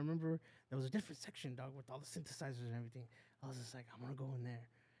it. And then I remember there was a different section, dog, with all the synthesizers and everything. I was just like, I'm going to go in there.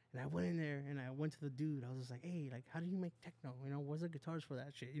 And I went in there and I went to the dude. I was just like, hey, like, how do you make techno? Where's the guitars for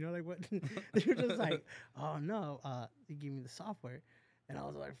that shit? Like, what? They were just like, oh, no. He gave me the software. And I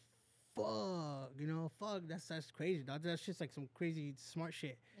was like, fuck, that's crazy, dog. That's just like some crazy smart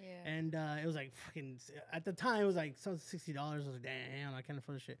shit. Yeah. And it was like fucking, at the time, it was like $60. I was like, damn, I can't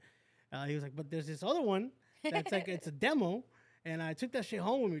afford this shit. He was like, but there's this other one that's like, it's a demo. And I took that shit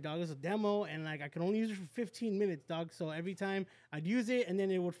home with me, dog. It was a demo, and like I could only use it for 15 minutes, dog. So every time I'd use it, and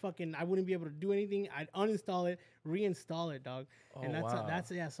then it would I wouldn't be able to do anything. I'd uninstall it, reinstall it, dog. Oh, And wow.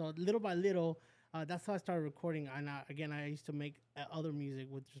 So little by little, that's how I started recording. And I used to make other music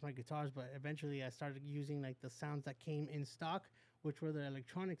with just my guitars, but eventually I started using like the sounds that came in stock, which were the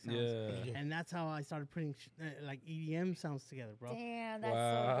electronic sounds. Yeah. And that's how I started putting like EDM sounds together, bro. Damn, that's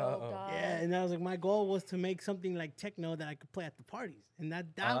Wow. so dope, dog. Yeah, and that was like my goal was to make something like techno that I could play at the parties, and that's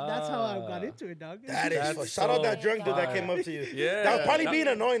how I got into it, dog. That is That's fun. Shout out that so drunk dude that fire. came up to you. Yeah. That was probably being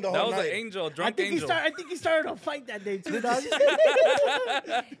annoying the That whole was an night. angel, I drunk think angel. I think he started a fight that day too, dog.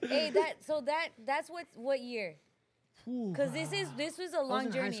 Hey, that's what year? Because this was a long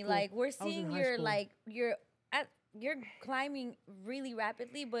in high journey. school. Like I we're was in seeing high your school. like your you're climbing really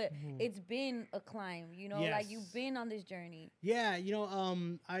rapidly, but it's been a climb. You know, like Yes. you've been on this journey. Yeah,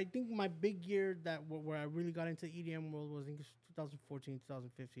 I think my big year where I really got into the EDM world was, I think, it was 2014,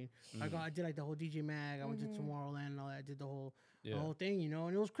 2015. I did like the whole DJ Mag. I went to Tomorrowland and all that. I did the whole thing,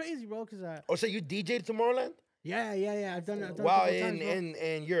 and it was crazy, bro. Cause Oh, so you DJ'd Tomorrowland? yeah. I've done it. Wow, a couple times, bro.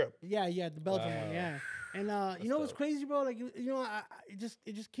 in Europe. Yeah, the Belgian one, yeah. And you know what's crazy, bro? Like it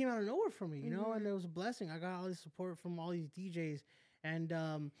just came out of nowhere for me, and it was a blessing. I got all this support from all these DJs, and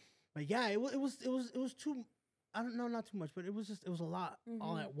but yeah, it was too. I don't know, not too much, but it was a lot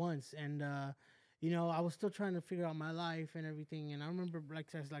all at once, and I was still trying to figure out my life and everything. And I remember, like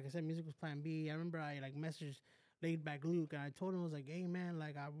I said, music was Plan B. I remember I like messaged Laid Back Luke, and I told him, I was like, hey man,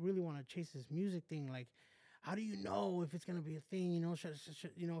 like I really want to chase this music thing, like. How do you know if it's gonna be a thing? Should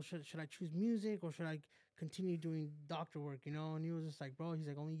I choose music or should I continue doing doctor work? And he was just like, bro, he's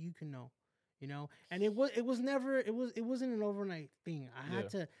like, only you can know, And it wasn't an overnight thing. I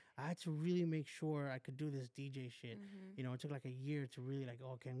had to really make sure I could do this DJ shit. It took like a year to really like,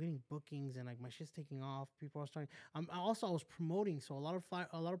 okay, I'm getting bookings and like my shit's taking off. People are starting. I was promoting, so a lot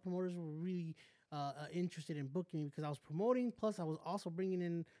of promoters were really interested in booking me because I was promoting. Plus, I was also bringing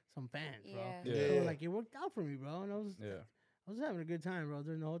in some fans, bro. So like it worked out for me, bro. And I was having a good time, bro,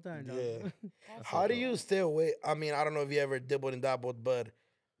 during the whole time. Dog. Yeah. How do you stay away? I mean, I don't know if you ever dibbled and dabbled, but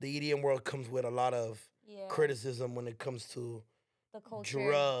the EDM world comes with a lot of criticism when it comes to the culture,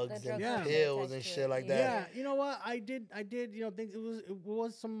 drugs and pills and shit like that. Yeah, you know what? I did. Think it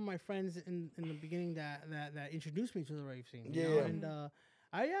was some of my friends in the beginning that introduced me to the rave scene. You know?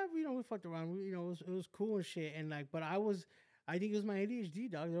 And we fucked around. It was cool and shit. And like, but I think it was my ADHD,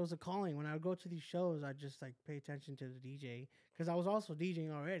 dog. There was a calling. When I would go to these shows, I'd just like pay attention to the DJ because I was also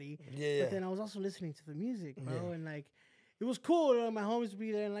DJing already. Yeah. But then I was also listening to the music, bro, and like. It was cool. My homies would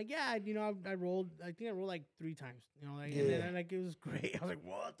be there, and like, I rolled. I think I rolled like 3 times. And then like it was great. I was like,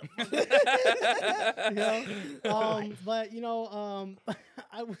 what the fuck? But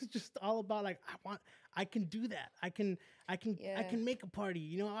I was just all about like, I can do that. I can make a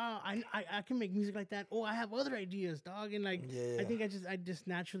party. I can make music like that. Oh, I have other ideas, dog. And like, I think I just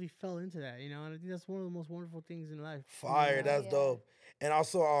naturally fell into that. And I think that's one of the most wonderful things in life. Fire, that's dope. And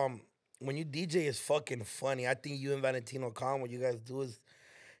also, when you DJ, it's fucking funny. I think you and Valentino Khan, what you guys do is,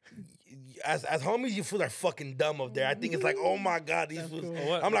 as homies, you feel like fucking dumb up there. I think it's like, oh my God, these fools.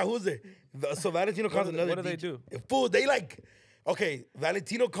 Cool. I'm like, who's there? So Valentino Khan's another What do they DJ. do? Fool, they like, okay,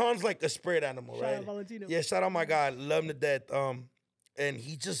 Valentino Khan's like a spirit animal, Shout right? out Valentino. Yeah, shout out my guy, love him to death. And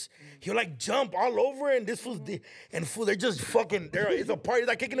he'll like jump all over, and this fool's they're just fucking. It's a party. It's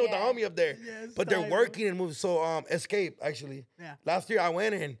like kicking it with the homie up there, but they're working and moving. So Escape actually. Yeah. Last year I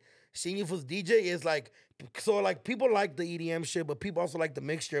went and. Seeing you for DJ is like, so like people like the EDM shit, but people also like the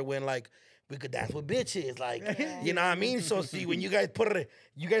mixture when like we could dance with bitches, like you know what I mean. So see when you guys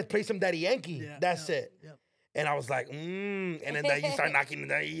play some Daddy Yankee, that's it. Yep. And I was like, and then you start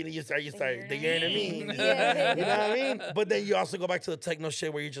knocking, you start, you know what I mean? You know what I mean? But then you also go back to the techno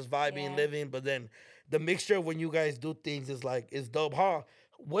shit where you're just vibing, living. But then the mixture of when you guys do things is like it's dope, huh?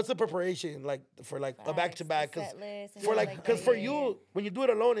 What's the preparation like for like a back to back? Because for you, when you do it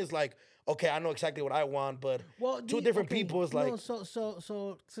alone, it's like okay, I know exactly what I want, but two different people is like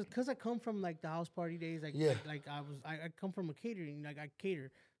so because I come from like the house party days, like I come from a catering, like I cater,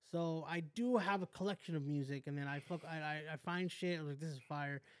 so I do have a collection of music, and then I find shit I'm like this is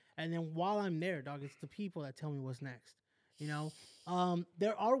fire, and then while I'm there, dog, it's the people that tell me what's next.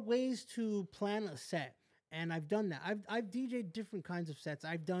 There are ways to plan a set. And I've done that. I've DJed different kinds of sets.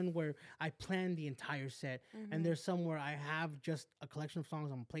 I've done where I plan the entire set, and there's some where I have just a collection of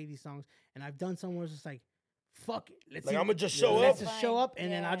songs. I'm gonna play these songs, and I've done some where it's just like, fuck it, let's. Like I'm gonna just show up. Let's just show up,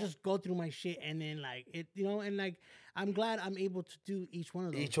 and then I'll just go through my shit, and then like it, and like I'm glad I'm able to do each one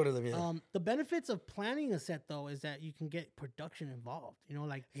of those. Each one of them, yeah. The benefits of planning a set though is that you can get production involved.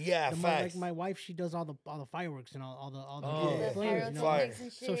 Like facts. Like my wife, she does all the fireworks and all the flames. Fire.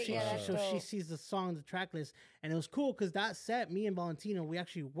 So she sees the song, the track list, and it was cool because that set, me and Valentino, we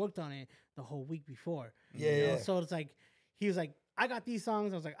actually worked on it the whole week before. So it's like he was like, I got these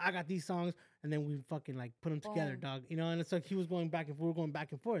songs. I was like, I got these songs. And then we fucking like put them together, dog. And it's like he was going back and we were going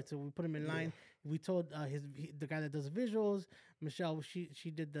back and forth. So we put him in line. We told the guy that does the visuals, Michelle, she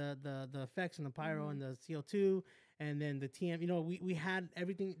did the effects and the pyro and the CO2 and then the TM. We had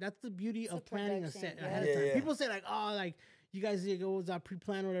everything. That's the beauty of planning a set ahead of time. People say like, oh, like you guys was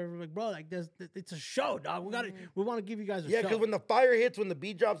pre-planned or whatever. Like, bro, like it's a show, dog. We want to give you guys a show. Yeah, because when the fire hits, when the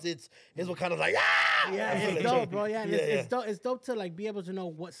beat drops, it's what kind of like Yeah, it's dope, bro. Yeah, and it's dope. It's dope to like be able to know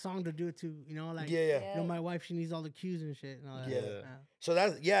what song to do it to. My wife, she needs all the cues and shit. And all that. So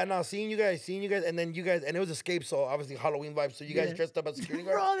that's no, seeing you guys, and then you guys, and it was Escape, so obviously Halloween vibes. So you guys Yeah. dressed up as security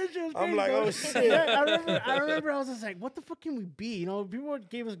guards. Bro, this shit was I'm crazy, like, bro. oh shit. Yeah, I remember I was just like, what the fuck can we be? You know, people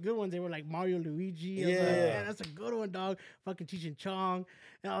gave us good ones. They were like Mario Luigi. I was like, Yeah. man, that's a good one, dog. Fucking Cheech and Chong.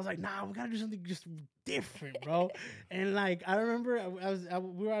 And I was like, nah, we gotta do something just different, bro. And like, I remember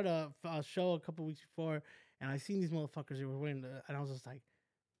we were at a show a couple weeks before, and I seen these motherfuckers. They were wearing and I was just like,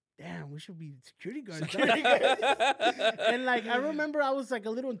 damn, we should be security guards. And like, I remember I was like a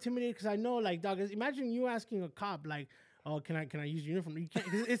little intimidated because I know, like, dog, imagine you asking a cop, like, oh, can I use your uniform? You can't,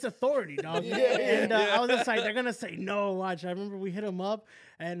 'cause it's authority, dog. And I was just like, they're gonna say no. Watch. I remember we hit him up,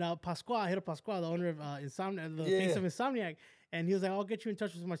 and Pascual, the owner of Insomniac, the face of Insomniac. And he was like, I'll get you in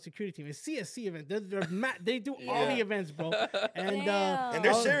touch with my security team. It's CSC event. They do all the events, bro. And Damn. And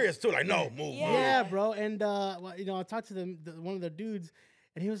they're serious too. Like, no, move. yeah, bro. And well, you know, I talked to one of the dudes,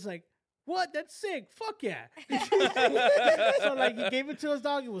 and he was like, "What? That's sick. Fuck yeah." So like, he gave it to us,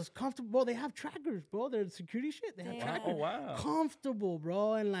 dog. It was comfortable. They have trackers, bro. They're security shit. They have Damn. trackers. Oh, wow. Comfortable,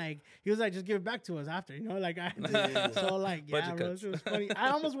 bro. And like, he was like, "Just give it back to us after," you know. Like, so like, yeah, Budget bro. cuts. It was funny.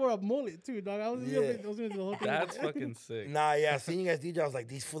 I almost wore a mullet too, dog. I was gonna do the whole thing. That's fucking sick. Nah, yeah, seeing you guys DJ, I was like,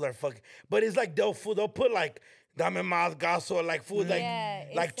 these fools are fucking. But it's like they'll put like Dame Más Gaso, like food, Yeah,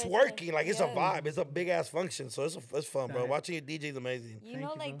 like it's such a- twerking, like it's a yeah. vibe. It's a big ass function, so it's fun, bro. Right. Watching a DJ is amazing. You Thank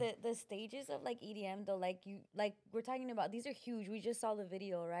know, you, like bro. the stages of like EDM though, like we're talking about, these are huge. We just saw the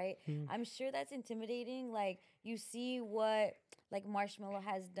video, right? I'm sure that's intimidating. Like you see what like Marshmello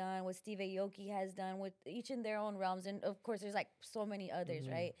has done, what Steve Aoki has done, with each in their own realms, and of course there's like so many others,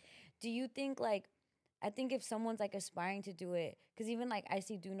 right? Do you think like, I think if someone's like aspiring to do it, because even like I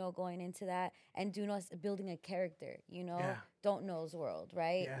see Duno going into that, and Duno's building a character, you know, Yeah. Don't Know's world,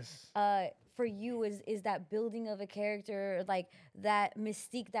 right? Yes. For you, is that building of a character, like that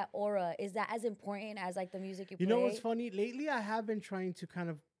mystique, that aura, is that as important as like the music you play? You know what's funny? Lately, I have been trying to kind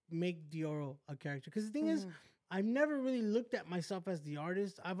of make Dioro a character. Because the thing is, I've never really looked at myself as the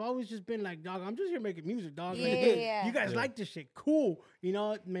artist. I've always just been like, dog, I'm just here making music, dog. Like, Yeah. you guys like this shit. Cool. You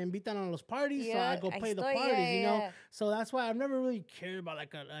know, me invitan on los parties, so I Yeah, go I play the estoy, parties, you know? yeah. So that's why I've never really cared about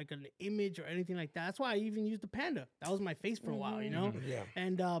like an image or anything like that. That's why I even used the panda. That was my face for a while, you know? Yeah.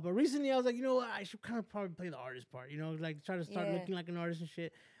 And but recently I was like, you know what, I should kind of probably play the artist part, you know, like try to start Yeah. looking like an artist and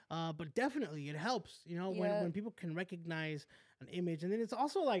shit. But definitely it helps, you know, Yeah. when people can recognize an image. And then it's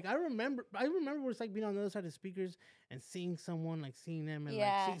also like I remember what it's like being on the other side of the speakers and seeing someone, like seeing them and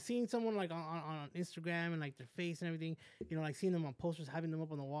Yeah. like seeing someone like on Instagram and like their face and everything, you know, like seeing them on posters, having them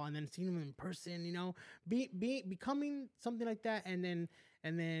up on the wall, and then seeing them in person, you know, becoming something like that, and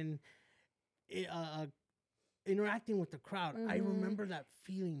then interacting with the crowd. I remember that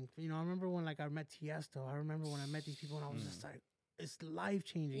feeling. You know, I remember when like I met Tiesto. I remember when I met these people and I was just like, it's life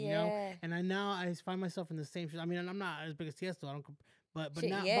changing, you know. Yeah. And I find myself in the same. I mean, I'm not as big as Tiesto. I don't. But Shit,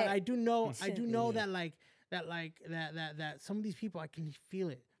 now, yeah. but I do know. I do know that that some of these people, I can feel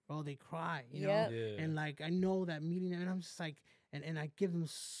it, bro. They cry, you know. Yep. Yeah. And like I know that meeting them, and I'm just like. And I give them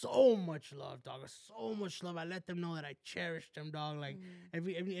so much love, dog. So much love. I let them know that I cherish them, dog. Like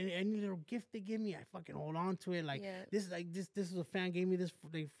every any little gift they give me, I fucking hold on to it. Like Yeah. this is a fan gave me this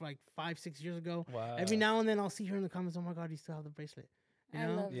like 5-6 years ago. Wow. Every now and then I'll see her in the comments. Oh my god, you still have the bracelet. You I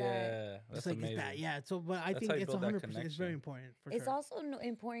know? love that. Yeah, It's that's like amazing. it's that, yeah. So, but I That's think how you it's build that 100%. It's very connection. important for It's sure. also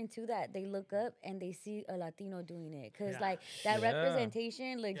important too that they look up and they see a Latino doing it, because Yeah. like that Yeah.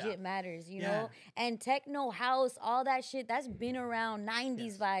 representation legit Yeah. matters, you Yeah. know. And techno house, all that shit, that's been around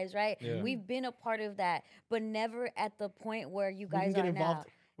 90s vibes, right? Yeah. We've been a part of that, but never at the point where you We guys can get are involved.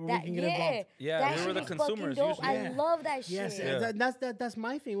 now. Where we can get involved. Yeah, that we were shit the is fucking consumers dope. usually. I Yeah. love that shit. Yes, Yeah. that's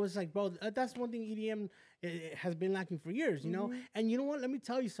my thing. Was like, bro, that's one thing EDM has been lacking for years, you know. And you know what? Let me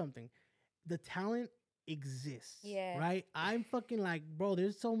tell you something. The talent exists. Yeah. Right. I'm fucking like, bro.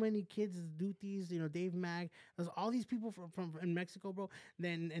 There's so many kids that do these. You know, Dave Mag. There's all these people from in Mexico, bro.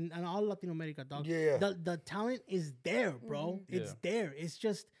 Then and all Latin America, dog. Yeah. The talent is there, bro. It's Yeah. there. It's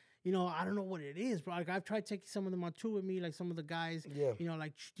just. You know, I don't know what it is, bro. Like I've tried taking some of them on tour with me, like some of the guys, Yeah. you know,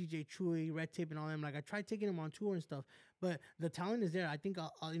 like DJ Chewy, Red Tape, and all them. Like I tried taking them on tour and stuff, but the talent is there. I think,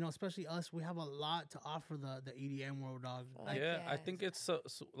 you know, especially us, we have a lot to offer the EDM world, dog. Like, Yeah, I yes. think it's so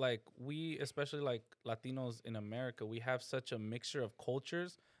like we, especially like Latinos in America, we have such a mixture of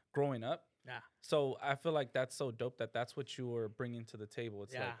cultures growing up. yeah, So I feel like that's so dope that's what you were bringing to the table.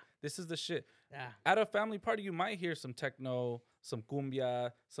 It's like, Yeah. this is the shit. yeah, At a family party, you might hear some techno, some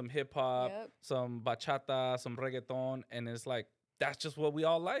cumbia, some hip hop, Yep. some bachata, some reggaeton, and it's like that's just what we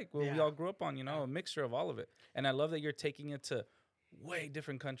all like, what we Yeah. all grew up on, you know, a mixture of all of it. And I love that you're taking it to way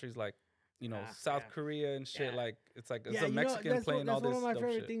different countries like you know, South Korea and shit. Yeah. Like it's like it's Yeah, a Mexican that's playing all that's this one of my dope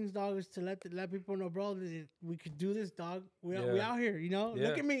favorite shit. things, dog, is to let people know, bro, that we could do this, dog. We Yeah. out here, you know. Yeah.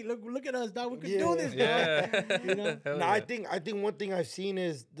 Look at me, look at us, dog. We could Yeah. do this, Yeah. dog. You know? Hell No, yeah. I think one thing I've seen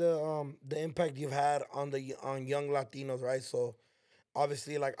is the impact you've had on young Latinos, right? So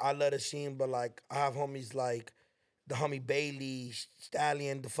obviously, like I love Asheen, but like I have homies like the homie Bailey,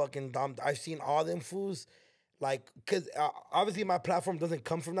 Stallion, the fucking Dom. I've seen all them fools. Like, cause obviously my platform doesn't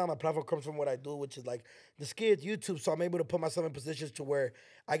come from that. My platform comes from what I do, which is like the skits, YouTube. So I'm able to put myself in positions to where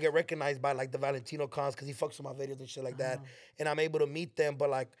I get recognized by like the Valentino cons, cause he fucks with my videos and shit like that, and I'm able to meet them.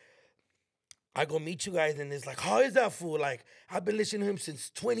 But like, I go meet you guys and it's like, how is that fool? Like, I've been listening to him since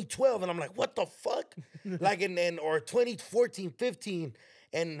 2012, and I'm like, what the fuck? Like, and or 2014, 15.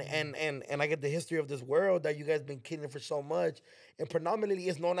 And I get the history of this world that you guys been killing for so much, and predominantly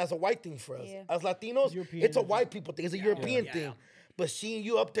it's known as a white thing for us. Yeah. As Latinos, European, it's a I think. white people thing. It's a European thing. But seeing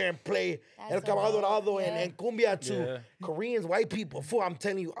you up there and play That's El so Caballo dope. Dorado Yeah. and Cumbia to Yeah. Koreans, white people, fool, I'm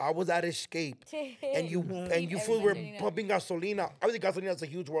telling you, I was at Escape, and you fools were Everybody know. pumping Gasolina. Obviously, Gasolina is a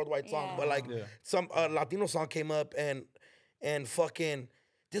huge worldwide song, Yeah. but like Yeah. some Latino song came up and fucking.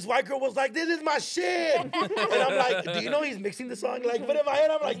 This white girl was like, "This is my shit," and I'm like, "Do you know he's mixing the song?" Like, but in my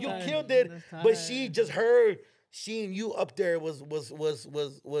head, I'm like, "You That's killed tight. it." That's But tight. she just heard seeing you up there was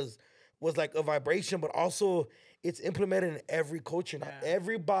like a vibration, but also it's implemented in every culture now. Yeah.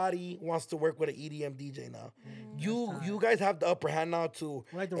 Everybody wants to work with an EDM DJ now. Mm-hmm. You guys have the upper hand now to.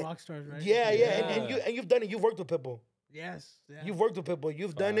 We're like the rock stars, right? Yeah, and Yeah. you've done it. You've worked with Pitbull. Yes. Yeah. You've worked with Pitbull.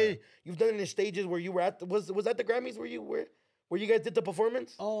 You've done it. You've done it in stages where you were at. Was that the Grammys where you were? Where you guys did the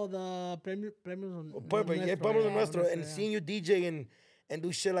performance? Oh, the premios on Perfect. Yeah, Pablo Nuestro. And seeing you DJ and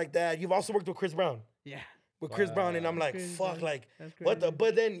do shit like that. You've also worked with Chris Brown. Yeah. With Chris Brown, and I'm like, crazy, fuck, man. like, That's what the? crazy.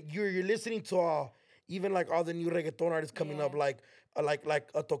 But then you're listening to even like all the new reggaeton artists coming Yeah. up, like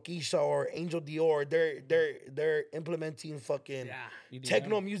a Tokisha or Angel Dior. They're implementing fucking Yeah.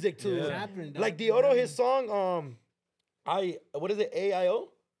 techno music too. Yeah. It's happening, dog. Like It's Dioro, happening. his song, what is it? AIO.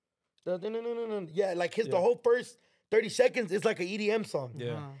 Yeah, like the whole first 30 seconds is like an EDM song.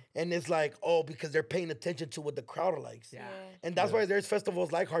 Yeah. Uh-huh. And it's like, oh, because they're paying attention to what the crowd likes. Yeah. And that's why there's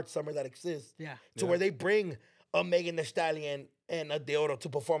festivals like Heart Summer that exist. Yeah. To where they bring a Megan Thee Stallion and a Deoro to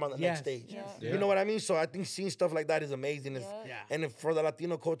perform on the next Yes, stage. yes. You know what I mean? So I think seeing stuff like that is amazing. Yeah. And for the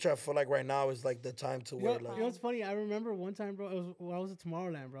Latino culture, I feel like right now is like the time to You where know, like, you know what's funny? I remember one time, bro. It was when I was at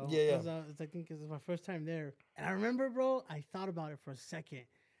Tomorrowland, bro. Yeah, It yeah. was, I think it was my first time there, and I remember, bro. I thought about it for a second.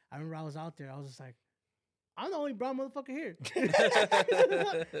 I remember I was out there. I was just like, I'm the only brown motherfucker here.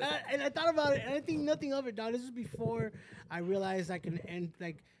 and I thought about it, and I think nothing of it, dog. This is before I realized I can end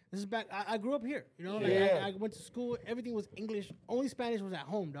like. This is back. I grew up here, you know. Like Yeah. I went to school. Everything was English. Only Spanish was at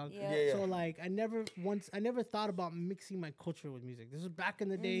home, dog. Yeah. Yeah. So like, I never thought about mixing my culture with music. This was back in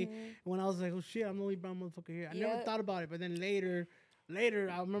the day when I was like, oh shit, I'm the only brown motherfucker here. I never Yep. thought about it, but then later,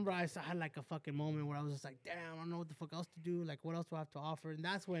 I remember I had like a fucking moment where I was just like, damn, I don't know what the fuck else to do. Like, what else do I have to offer? And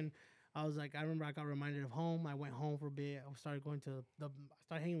that's when I was like, I remember I got reminded of home. I went home for a bit. I started going to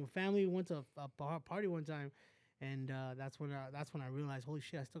started hanging with family. We went to a party one time. And that's when I realized, holy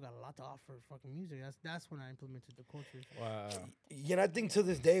shit, I still got a lot to offer fucking music. That's when I implemented the culture. Wow. you know, I think to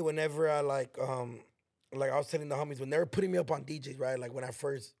this day, whenever I like I was telling the homies when they were putting me up on DJs, right? Like when I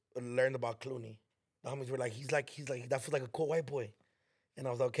first learned about Clooney, the homies were like, he's like that feels like a cool white boy, and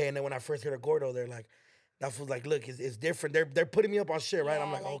I was like, okay. And then when I first heard of Gordo, they're like, that feels like, look, it's different. They're putting me up on shit, right? I'm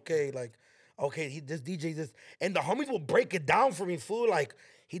Yeah, like, like- okay, this DJ this, and the homies will break it down for me, fool. Like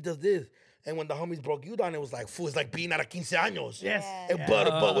he does this. And when the homies broke you down, it was like, fool, it's like being at a 15 años. Yes. Yeah. And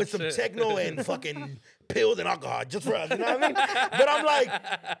but with some shit. techno and fucking pills and alcohol just for us, you know what I mean? But I'm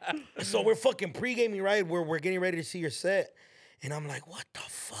like, so we're fucking pre-gaming, right? We're getting ready to see your set. And I'm like, what the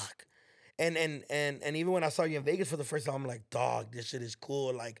fuck? And even when I saw you in Vegas for the first time, I'm like, dog, this shit is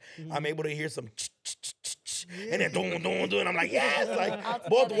cool. Like, I'm able to hear some and then do, and I'm like, yes, like All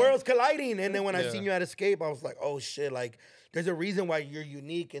both together. worlds colliding. And then when I Yeah. seen you at Escape, I was like, oh shit, like there's a reason why you're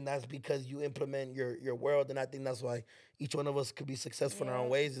unique, and that's because you implement your world. And I think that's why each one of us could be successful in our own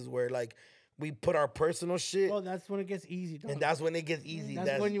Yeah. ways, is where like we put our personal shit, Well, that's when it gets easy, dog. and that's when it gets easy.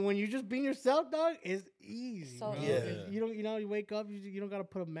 That's when you just being yourself, dog. It's easy. So bro. easy. It's- you wake up. You don't gotta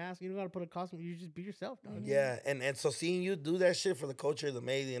put a mask. You don't gotta put a costume. You just be yourself, dog. Yeah, and so seeing you do that shit for the culture is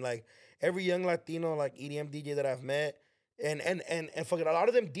amazing. Like every young Latino like EDM DJ that I've met, and fucking a lot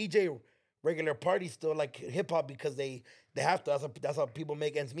of them DJ regular parties still like hip hop because they have to. That's how people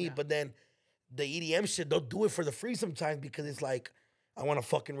make ends meet. Yeah. But then the EDM shit, they'll do it for the free sometimes because it's like, I want to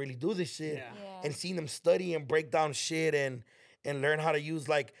fucking really do this shit. Yeah. Yeah. And seeing them study and break down shit and learn how to use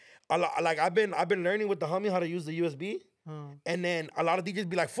like a lot, like I've been learning with the homie how to use the USB. And then a lot of DJs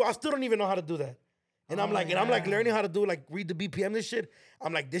be like, "Fool, I still don't even know how to do that." And I'm like learning how to do like read the BPM and shit.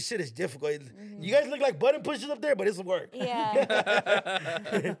 I'm like, this shit is difficult. You guys look like button pushers up there, but it's work.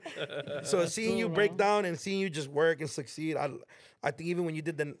 Yeah. So seeing you break down and seeing you just work and succeed, I think even when you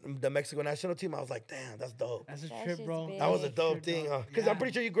did the Mexico national team, I was like, damn, that's dope. That's a That trip, shit's bro. big. That was a That's dope trip, thing, bro. Because I'm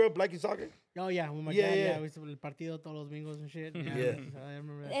pretty sure you grew up liking soccer. Oh yeah, with my Yeah, dad, yeah. we used to play partido todos los domingos and shit. Yeah. I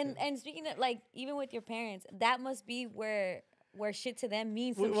remember that. shit. And speaking of like even with your parents, that must be where shit to them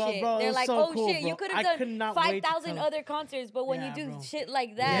means some Well, shit. bro, it They're was like, so oh cool, shit, you bro. could I have could done not wait to 5,000 tell- other concerts, but when Yeah, you do bro. shit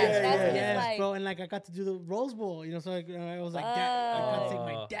like that, Yeah, that's when Yes, it's like, bro, and like I got to do the Rose Bowl, you know, so I was like, dad, I got to take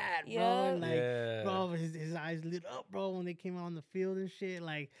my dad, bro, Yeah. and like, Yeah. bro, his eyes lit up, bro, when they came out on the field and shit,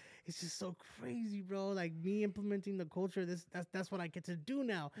 like, it's just so crazy, bro. Like me implementing the culture, that's what I get to do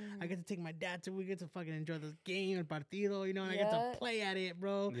now. I get to take my dad we get to fucking enjoy this game and partido, you know, and I get Yeah. to play at it,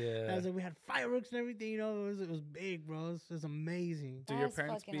 bro. Yeah. I was like, we had fireworks and everything, you know, it was big, bro. It was amazing. Do your That's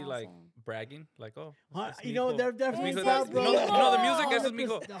parents fucking be like awesome. bragging? Like, oh, You know, they're definitely Yes, proud, yes, bro. you know the music, ese es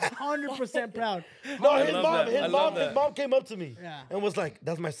mijo. 100% proud. No, I his love mom, that. I love his that. mom came up to me Yeah. and was like,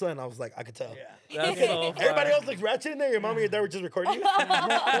 "That's my son." I was like, I could tell. That's so Everybody fire. else looks ratchet in there. Your mom and your dad were just recording you.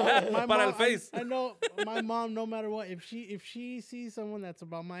 My Para el mom, face. I know my mom. No matter what, if she sees someone that's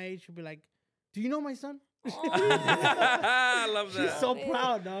about my age, she'll be like, "Do you know my son?" I love that. She's so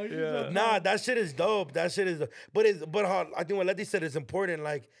proud, dog. She's so proud. Nah, that shit is dope. That shit is dope. But how, I think what Letty said is important.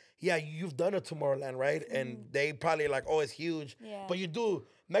 Like, yeah, you've done a Tomorrowland, right? And they probably like, oh, it's huge. Yeah. But you do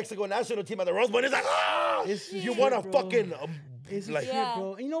Mexico national team at the Rose Bowl. It's like, ah, It's you shit, want to bro. fucking It's like. shit, Yeah.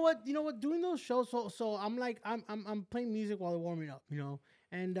 bro. You know what? Doing those shows, so I'm like, I'm playing music while they're warming up, you know.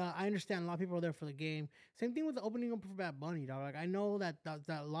 And I understand a lot of people are there for the game. Same thing with the opening up for Bad Bunny, dog. Like I know that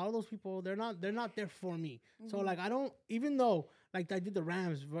a lot of those people they're not there for me. So like I don't, even though like I did the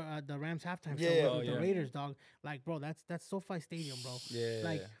Rams halftime show Yeah. with Oh, the yeah. Raiders, dog. Like bro, that's SoFi Stadium, bro. Yeah.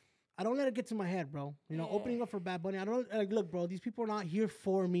 Like I don't let it get to my head, bro. You know, Yeah. opening up for Bad Bunny. I don't like look, bro. These people are not here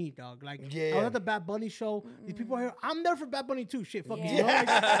for me, dog. Like I Yeah. was at the Bad Bunny show. These people are here. I'm there for Bad Bunny too. Shit, fuck Yeah. you. You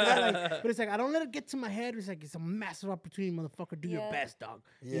know? Like, but it's like I don't let it get to my head. It's like it's a massive opportunity, motherfucker. Do your Yeah. best, dog.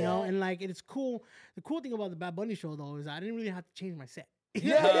 You Yeah. know, and like it's cool. The cool thing about the Bad Bunny show though is I didn't really have to change my set.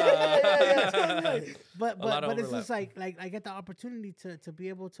 Yeah. But lot of it's overlap. just like I get the opportunity to be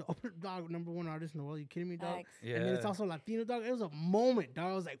able to open dog #1 artist in the world. You kidding me, dog? Facts. And then it's Yeah. also Latino, dog. It was a moment,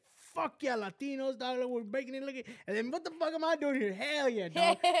 dog. I was like, fuck yeah, Latinos, dog. Like, we're breaking it, looking. And then what the fuck am I doing here? Hell yeah,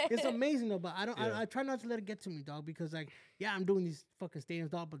 dog. It's amazing though, but I don't. Yeah. I try not to let it get to me, dog, because like, yeah, I'm doing these fucking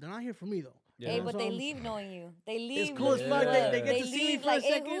stadiums, dog, but they're not here for me though. Yeah. Hey, You know, but so they I'm- leave knowing you. They leave. It's cool as looking fuck. good. They get to see me leave for like, a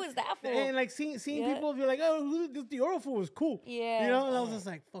hey, second. who is that for? And like seeing Yeah. people, you're like, oh, who this Dioro fool was cool. Yeah. You know, and I was just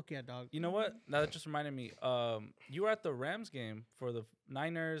like, fuck yeah, dog. You know what? Now that just reminded me. You were at the Rams game for the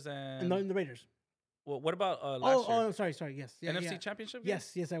Niners and And the Raiders. what about last Oh, year? I'm sorry, yes. Yeah, NFC yeah. Championship? Game?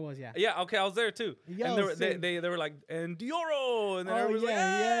 Yes, I was, yeah. Yeah. Okay, I was there too. Yo, and they sick. were like, and Dioro, and then Oh everybody's like,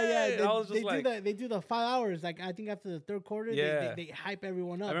 yeah. "Hey!" They, I was just like, they do the 5 hours. Like I think after the third quarter, Yeah. they hype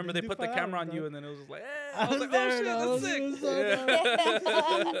everyone up. I remember they do put the 5 camera hours, on you, dog. and then it was just like, hey. I I was was like, there, oh shit, dog. that's It was sick.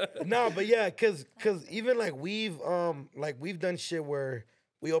 so Yeah. No, but yeah, cause even like we've done shit where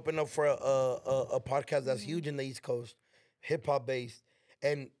we open up for a podcast that's huge in the East Coast, hip hop based,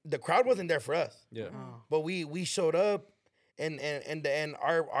 and the crowd wasn't there for us, Yeah. but we showed up, and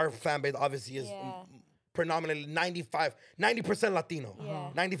our fan base obviously is Yeah. predominantly 90% Latino,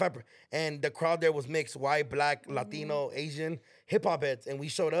 Yeah. 95%, and the crowd there was mixed, white, black, Mm-hmm. Latino, Asian, hip hop heads, and we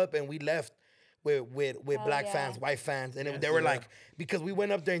showed up and we left with Hell black yeah. fans, white fans, and they were like, because we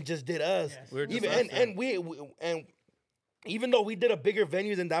went up there and just did us. Yes. We were just Even us there. and even though we did a bigger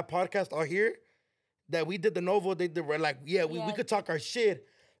venue than that podcast out here, that we did the Novo, we're like, we Yeah. could talk our shit,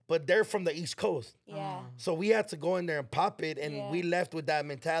 but they're from the East Coast. Yeah. So we had to go in there and pop it, and Yeah. we left with that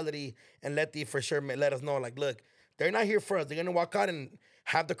mentality and let the for sure let us know, like, look, they're not here for us. They're gonna walk out and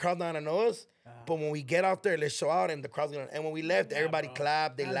have the crowd not know us. But when we get out there, let's show out, and the crowd's gonna. And when we left, everybody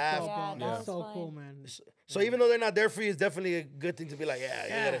clapped, they That's laughed. dope, bro. Yeah, That's that so was cool, fun. man. So even though they're not there for you, it's definitely a good thing to be like,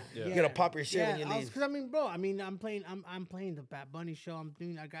 you gotta pop your shit when you leave. Because I mean, bro, I'm playing the Bad Bunny show. I'm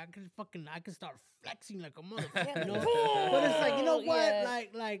doing like I can start flexing like a motherfucker, you know. But it's like, you know what, Yeah.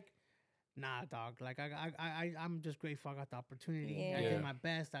 like. Nah, dog. Like I'm just grateful I got the opportunity. I Yeah. did my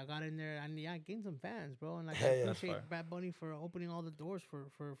best. I got in there and I gained some fans, bro. And like Hell I yeah. That's appreciate fire. Bad Bunny for opening all the doors for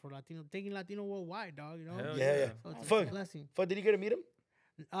Latino, taking Latino worldwide, dog. You know. Hell Yeah. So it's a Fuck. blessing. Fuck, did you get to meet him?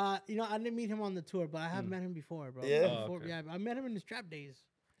 You know, I didn't meet him on the tour, but I have met him before, bro. Yeah? Oh, Before, okay. yeah. I met him in his trap days.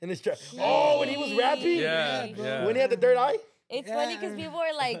 In his trap. Oh, when he was rapping? Yeah, bro. yeah. When he had the third eye? It's Yeah, funny because I- people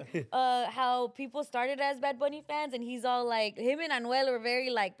are like, how people started as Bad Bunny fans, and he's all like, him and Anuel were very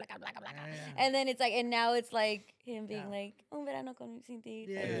like, blaca, blaca, blaca. Yeah. And then it's like, and now it's like him being like, un verano con sin ti.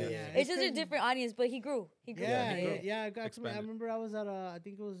 Yeah, Like, yeah. It's just a crazy. different audience, but he grew. He grew. Yeah, he yeah, grew. yeah. I got somebody. I Expanded. remember I was at I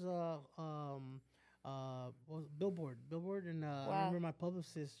think it was what was it? Billboard, and I Wow. remember my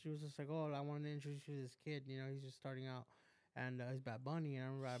publicist. She was just like, "Oh, I wanted to introduce you to this kid. You know, he's just starting out, and he's Bad Bunny." And I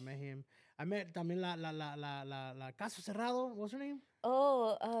remember I met him. I met también la Caso Cerrado. What's her name?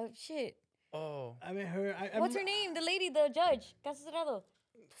 Oh, shit. Oh. I met her. What's her name? The lady, the judge, Caso Cerrado.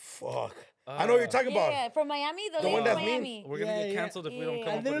 Fuck. I know what you're talking about. Yeah, from Miami. The The lady one from that's mean? Miami. We're gonna Yeah, get yeah. canceled if we don't Yeah.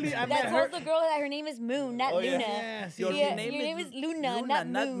 come I up with literally- a I name. met That her- told the girl that her name is Moon, not Oh, yeah. Luna. Yeah, see, Yeah, your name is Luna, not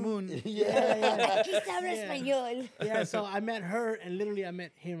Moon. Yeah. Aquí se habla Yeah. español. Yeah, so I met her, and literally I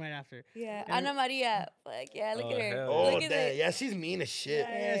met him right after. Yeah, And- Ana Maria. Fuck yeah, look Oh, at her. hell Oh, Look at damn. that. Yeah, she's mean as shit.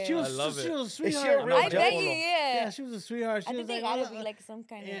 Yeah, she was. I love she it. was a Is she a sweetheart. real I bet Jello? you, Yeah, yeah. she was a sweetheart. She I was think they like, gotta be like some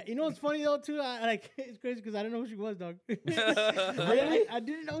kind yeah, of. you know what's funny though too? Like it's crazy because I didn't know who she was, dog. Really? I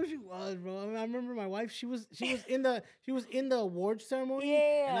didn't know who she was, bro. I, mean, I remember my wife. She was in the awards ceremony,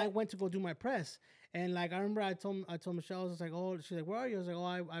 and Yeah. I went to go do my press. And like I remember, I told Michelle, I was like, oh, she's like, where are you? I was like,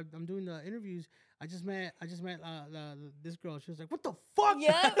 oh, I'm doing the interviews. I just met this girl. She was like, what the fuck?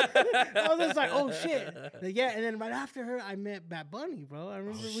 Yep. I was just like, oh shit. Like, yeah, and then right after her, I met Bad Bunny, bro. I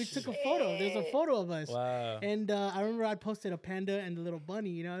remember we took a photo. There's a photo of us. Wow. And I remember I posted a panda and the little bunny.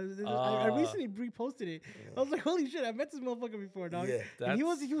 You know, I recently reposted it. I was like, holy shit, I met this motherfucker before, dog. Yeah. And he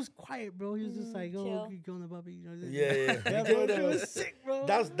was quiet, bro. He was just like, oh, chill. you going to puppy? You know, Yeah, yeah. yeah, bro. It was sick, bro.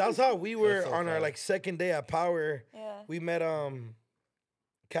 That's how we were so on our fire. like second day at Power. Yeah. We met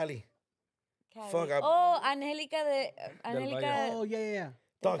Cali. Cali. Fuck, Oh, Angelica de. Valle. Angelica. Oh yeah, yeah, yeah.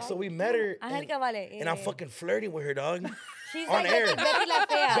 Dog, so we met her. Angelica Vale. And I'm fucking flirting with her, dog. She's on like air. Betty La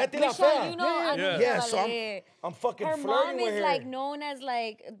Fea. Betty La Michelle, Fea. you know Yeah, Angelica Yeah, so Vale. I'm fucking Her flirting mom with is her. like known as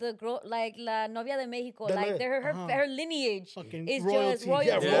like the girl, like la novia de Mexico. The Like no- her lineage Fucking is royalty. just royalty.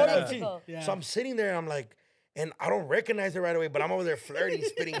 Yeah, in Yeah. royalty. Mexico. Yeah. So I'm sitting there and I'm like, and I don't recognize her right away, but I'm over there flirting,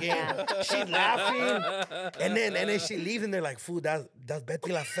 spitting game. She's laughing. And then she leaves and they're like, fool, that's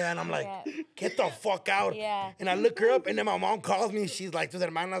Betty La Fea. And I'm like, Yeah. get the fuck out. Yeah. And I look her up and then my mom calls me. She's like, tus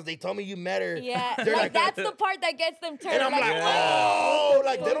hermanas, they told me you met her. Yeah, They're like that's the part that gets them turned. And I'm like, oh,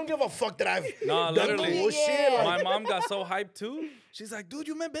 like they don't give a fuck that I've No, done literally. bullshit. Yeah. Like, My mom got so hyped too. She's like, dude,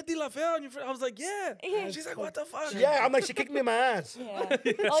 you met Betty La Fea on your friend. I was like, yeah. Yeah. She's like, what the fuck? yeah, I'm like, she kicked me in my ass. Yeah.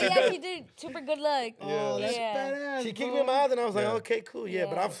 Oh yeah, she did. Super good luck. Oh, that's Yeah. badass. She kicked bro. me in my ass and I was like, Yeah. okay, cool, yeah.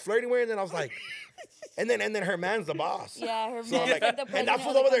 But Yeah. I'm flirting with her and then I was like, and then her man's the boss. Yeah, her So I'm man's like, like the and president that of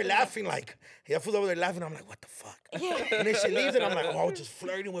fool's the over there company. laughing like, that fool's over there laughing. I'm like, what the fuck? Yeah. And then she leaves and I'm like, oh, I was just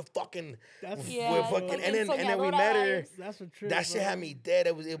flirting with fucking, That's- Yeah, with fucking, fucking and then we soñadora met her. vibes. That's a trip. That shit bro. had me dead.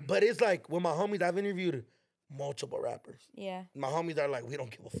 But it's like with my homies, I've interviewed multiple rappers. Yeah. My homies are like, we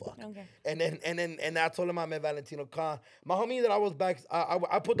don't give a fuck. Okay. And I told him I met Valentino Khan. My homie that I was back,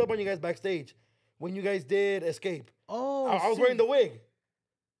 I put up on you guys backstage when you guys did Escape. Oh, I was sick. wearing the wig.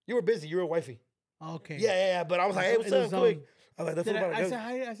 You were busy. You were wifey. Okay. Yeah. But I was like, hey, It what's was, up, quick? I was like, that's Did what about I to said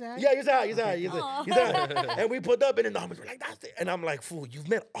hi. I said hi. Yeah, you said hi. You said hi. You said Aw. you said hi. And we put up, and then the homies were like, that's it. And I'm like, fool, you've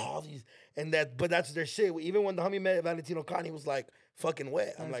met all these. But that's their shit. Even when the homie met Valentino Khan, he was like, fucking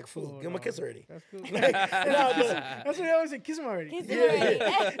wet. I'm That's like, fool, cool, give him a dog. kiss already. That's cool. Like, no, but- That's what they always say. Kiss him already. Kiss Yeah,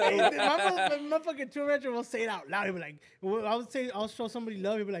 him already. My fucking tour manager will say it out loud. He'll be like, I'll show somebody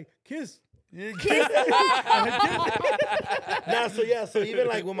love. He'll be like, kiss. Nah, so yeah, so even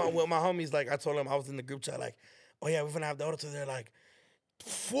like with my homies, like I told them I was in the group chat, like, oh yeah, we're gonna have the auto. They're like,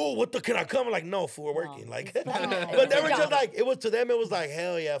 fool, what the can I come? I'm like, no, fool, we're working. Like, it's fine. but they It's a were just job. like, it was to them, it was like,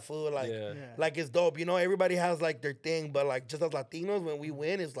 hell yeah, fool, like, Yeah. like it's dope. You know, everybody has like their thing, but like just as Latinos, when we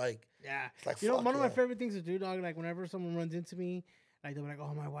win, it's like, Yeah. it's like You know, fuck one of my yeah. favorite things to do, dog, like whenever someone runs into me, like they'll be like,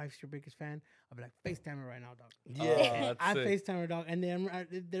 oh, my wife's your biggest fan. I'll be like, FaceTime her right now, dog. Yeah. I sick. FaceTime her, dog. And then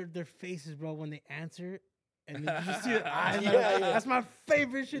their faces, bro, when they answer, and then you just see their eyes. Yeah, like, yeah. That's my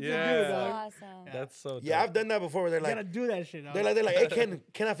favorite shit to Yeah. do, dog. Awesome. That's so dope. Yeah, I've done that before. Where they're You gotta like, do that shit, dog. they're like, hey,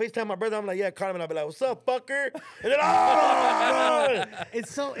 can I FaceTime my brother? I'm like, yeah, call him, and I'll be like, what's up, fucker? And then, oh,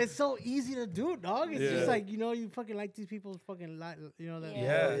 It's so easy to do, dog. It's Yeah. just like, you know, you fucking like these people's fucking you know that. Yeah.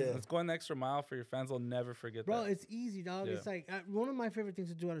 Yeah, Yeah. it's going the extra mile for your fans. They'll never forget Bro, that. it's easy, dog. Yeah. It's like one of my favorite things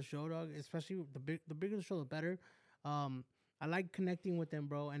to do at a show, dog. Especially the bigger the show, the better. I like connecting with them,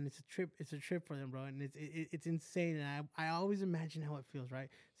 bro, and it's a trip. It's a trip for them, bro, and it's insane. And I always imagine how it feels, right?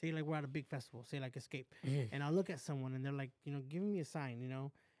 Say like we're at a big festival, say like Escape, and I look at someone and they're like, you know, giving me a sign, you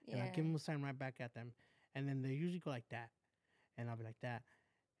know, and I Yeah. give them a sign right back at them, and then they usually go like that, and I'll be like that,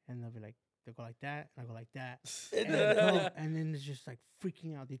 and they'll be like, they'll go like that, and I go like that, and, and then it's just like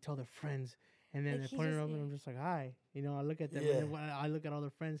freaking out. They tell their friends. And then Like, they he pointed just- over, and I'm just like, hi. You know, I look at them, Yeah. and then when I look at all their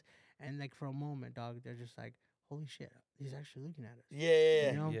friends, and like for a moment, dog, they're just like, holy shit, he's actually looking at us.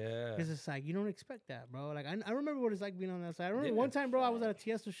 Yeah. You know? Yeah. Because it's like, you don't expect that, bro. Like, I remember what it's like being on that side. I remember Yeah. one time, bro, I was at a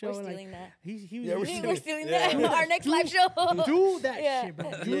Tiesto show. We're and like, stealing that. he was Yeah, we're We're stealing that. Yeah. Our next live show. do that Yeah. shit,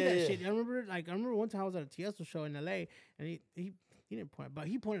 bro. Do Yeah, that yeah. shit. I remember one time I was at a Tiesto show in LA, and he didn't point, but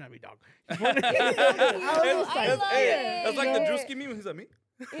he pointed at me, dog. He pointed at me. I was just I like, love Hey, it. that's like the Yeah. Drewski meme. He's like me.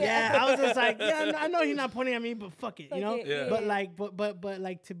 yeah, I was just like, yeah, I know he's not pointing at me, but fuck it, you know. Fuck it, Yeah. But like, but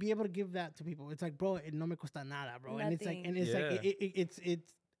like to be able to give that to people, it's like, bro, it no me cuesta nada, bro. And it's like, Nothing. like, Yeah.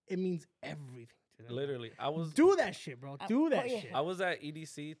 it means everything to them. Literally, I was Do that shit, bro. Do that yeah. shit. I was at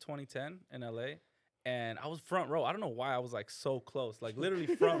EDC 2010 in LA, and I was front row. I don't know why I was like so close, like literally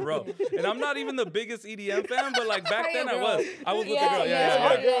front row. And I'm not even the biggest EDM fan, but like back Are you, then I bro? was. I was with the Yeah, girl. yeah,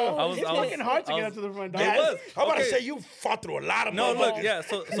 Yeah, yeah, yeah. I was. It's I was fucking hard to I get was- up to the front, dog. It was. I'm about to Okay. say you fought through a lot of No, look, motherfuckers.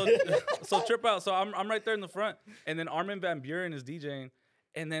 yeah. So trip out. So I'm right there in the front, and then Armin van Buren is DJing,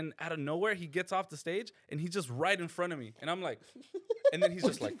 and then out of nowhere he gets off the stage, and he's just right in front of me, and I'm like, and then he's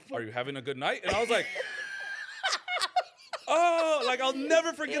just like, "Are you having a good night?" And I was like. Oh, like I'll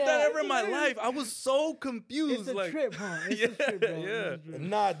never forget that Yeah. ever in my life. I was so confused. It's a like, trip, huh? It's yeah, a trip, bro. yeah. It's a trip.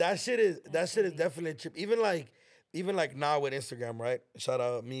 Nah, that shit is definitely a trip. Even like now with Instagram, right? Shout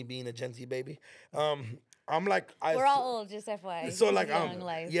out me being a Gen Z baby. I'm like We're all old, just FYI. so He's like young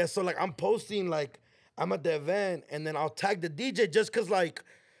life. yeah, so like I'm posting like I'm at the event and then I'll tag the DJ just cause like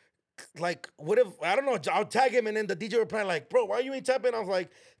what if I don't know, I'll tag him and then the DJ reply like, bro, why you ain't tapping? I was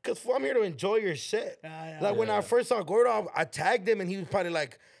like, cause fool, I'm here to enjoy your shit. Yeah, Like when I first saw Gordo, I tagged him and he was probably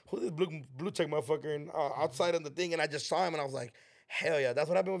like, who's this blue check motherfucker and outside of the thing, and I just saw him and I was like, hell yeah, that's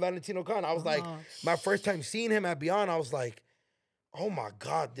what happened with Valentino Khan. I was like, my first time seeing him at Beyond, I was like, oh my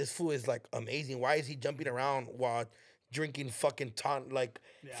God, this fool is like amazing. Why is he jumping around while drinking fucking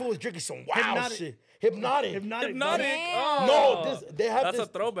fool is drinking some wild Hypnotic. shit. Hypnotic. Hypnotic. Hypnotic. Damn. Oh, No, they have that's this. a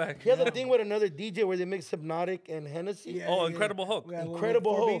throwback. He has a thing with another DJ where they mix Hypnotic and Hennessy. Yeah, Oh, yeah. Incredible Hulk. Yeah, with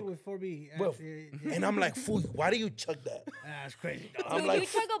Incredible 4B, Hulk. with 4B. Well, Yeah. and I'm like, fool, why do you chug that? That's crazy, dog. I'm Dude, like, you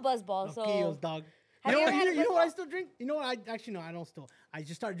chug a buzzball, so Loquillos, dog. Have You know, you ever had a you know what I Buzzball? still drink? You know what? I actually no, I don't still. I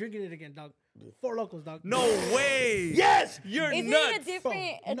just started drinking it again, dog. Four Locos, dog. No way. Yes! You're Isn't nuts. it a different,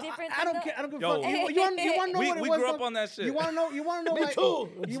 No, different? I don't thing, care. I don't give a Yo. fuck. You want to know We- what it we was? grew up dog? on that shit. You want to know? You want to know Me why? too.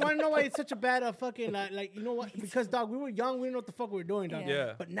 You want to know why it's such a bad fucking like? You know what? Because dog, we were young. We didn't know what the fuck we were doing, dog.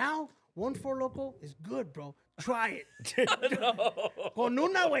 Yeah. But now, 1 4 Loco is good, bro. Try it. Con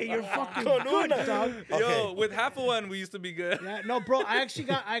una, way, you're fucking Con good, una. dog. Yo, Okay. with half of one, we used to be good. Yeah, no, bro. I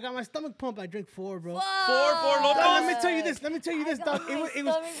got my stomach pumped. I drink 4, bro. Four Dog, Locos. let me tell you this. Let me tell you this, dog. It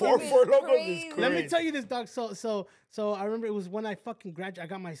was Four Locos is Let me crazy. tell you this, dog. So I remember it was when I fucking graduated. I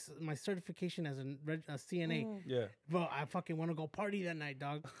got my certification as a CNA. Yeah. Bro, I fucking want to go party that night,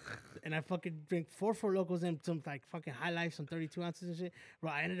 dog. And I fucking drink 4 Locos and some like fucking High Life, some 32 ounces and shit.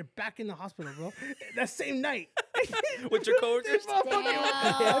 Bro, I ended up back in the hospital, bro. That same night. With your coworkers.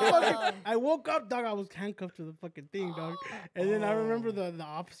 I woke up, dog. I was handcuffed to the fucking thing, dog. And then I remember the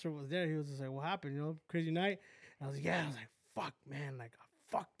officer was there. He was just like, "What happened? You know, crazy night." And I was like, "Yeah." I was like, "Fuck, man, like I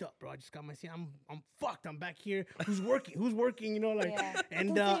fucked up, bro. I just got my I'm fucked. I'm back here. Who's working? Who's working? You know, like." Yeah.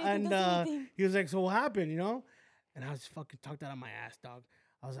 And Don't say anything, don't say anything. he was like, "So what happened? You know?" And I was fucking talked out of my ass, dog.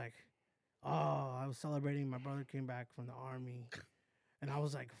 I was like, "Oh, I was celebrating. My brother came back from the army." And I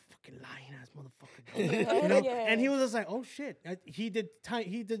was like, fucking lying ass motherfucker. Dog. You know? Yeah. And he was just like, oh shit. He did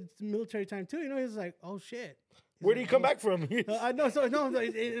military time too. You know, he was like, oh shit. Where did he come back from? I know, so no,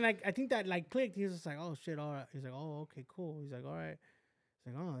 and like I think that like clicked. He was just like, oh shit, all right. He's like, oh okay, cool. He's like, all right.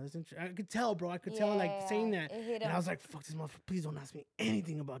 He's like, oh, that's interesting. I could tell, bro. I could tell, like saying that. it hit And I him. was like, fuck this motherfucker. Please don't ask me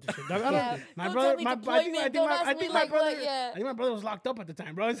anything about this shit. Dog. I don't- Yeah. My Don't brother, tell me my, deployment. Don't ask I me, think my like, brother, what, yeah. I think my brother was locked up at the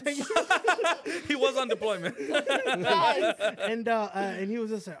time, bro. It's like, He was on deployment. Yes. and he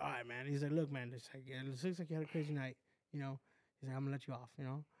was just like, all right, man. He's like, look, man, it's like, yeah, it looks like you had a crazy night, you know. He's like, I'm gonna let you off, you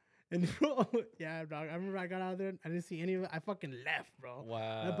know. And bro, yeah, dog. I remember I got out there, I didn't see any of it. I fucking left, bro.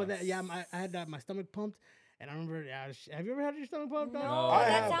 Wow. But that, yeah, I had my stomach pumped, and I remember, yeah. Have you ever had your stomach pumped, dog? No, I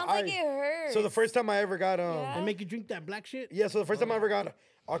that have- sounds like it hurts. So the first time I ever got Yeah. They make you drink that black shit. so the first time I ever got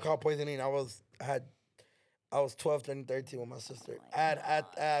alcohol poisoning, I was 12, turning 13 with my sister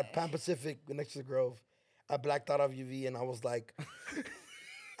at Pan Pacific next to the Grove. I blacked out of UV and I was like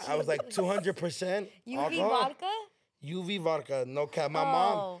 200% UV alcohol. vodka? UV vodka, no cap. My Oh,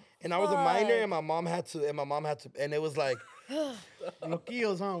 mom and I was a minor, fuck. and my mom had to, and it was like,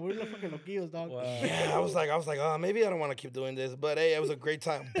 Loquillos, huh? We're the fucking loquillos, dog. yeah, I was like, oh, maybe I don't want to keep doing this, but hey, it was a great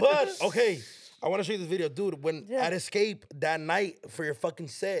time. But okay, I want to show you this video, dude. When at Escape that night for your fucking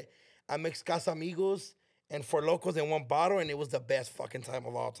set, I mixed Casamigos and Four Locos in one bottle, and it was the best fucking time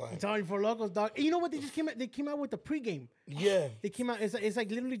of all time. I'm telling you, for locals, dog. And you know what? They just came out. They came out with the pregame. Yeah. They came out. It's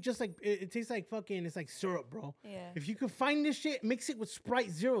like literally just like it tastes like fucking. It's like syrup, bro. Yeah. If you could find this shit, mix it with Sprite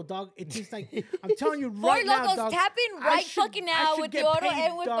Zero, dog. It tastes like. I'm telling you Four right now, Locos, dog. tap in I right should- fucking I now should with get the Oro paid,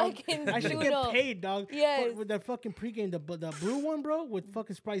 and with dog. fucking I should Juno. get paid, dog. Yes. With that fucking pregame, the blue one, bro, with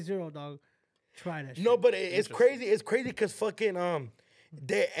fucking Sprite Zero, dog. Try that. No, shit. but it's crazy. It's crazy because fucking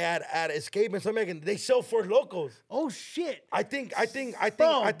they at Escape and something they sell Four Locos. Oh shit. I think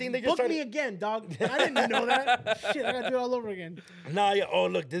Bro, they just book trying me to. again, dog. I didn't know that. Shit, I gotta do it all over again. Nah, yeah. Oh,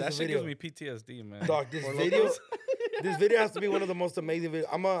 look, this That is a shit video. gives me PTSD, man. Dog, this video. This video has to be one of the most amazing videos.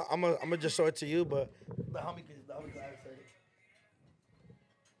 I'm gonna just show it to you, but the homie can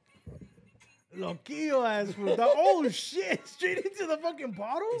Loquillo ass fool, dog. Oh shit! Straight into the fucking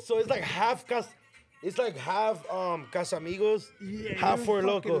bottle. So it's like half Casamigos, Yeah, half you're Four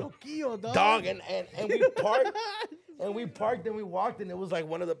fucking Loko. Loquillo, Dog, and we parked and we walked, and it was like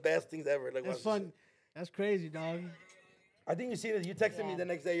one of the best things ever. Like, That's fun. That's crazy, dog. I think you seen it. You texted me the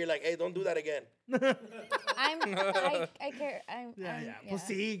next day. You're like, "Hey, don't do that again." I care. Yeah. Well,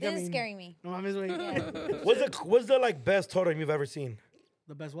 see, This is scaring me. No, I'm just waiting. What's the like best totem you've ever seen?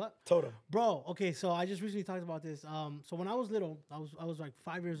 The best what? Totem. Bro, okay, so I just recently talked about this. So when I was little, I was like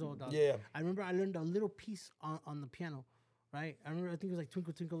 5 years old, dog. Yeah. I remember I learned a little piece on the piano, right? I think it was like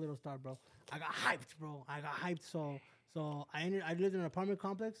Twinkle Twinkle Little Star, bro. I got hyped, bro. So I lived in an apartment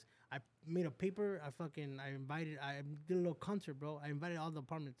complex. I made a paper. I did a little concert, bro. I invited all the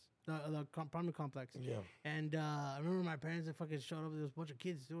apartments, the apartment complex. Yeah. And I remember my parents that fucking showed up. There was a bunch of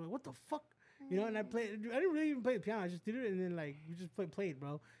kids. They were like, "What the fuck?" You know, and I didn't really even play the piano. I just did it, and then like we just played,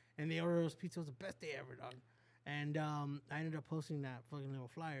 bro. And the Oreos pizza was the best day ever, dog. And I ended up posting that fucking little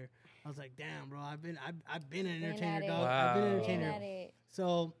flyer. I was like, damn, bro, I've been an entertainer, dog. I've been an Wow. entertainer.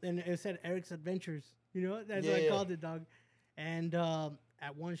 So and it said Eric's Adventures. You know, that's what I Yeah. called it, dog. And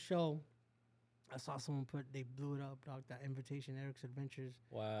at one show, I saw someone they blew it up, dog. That invitation, Eric's Adventures.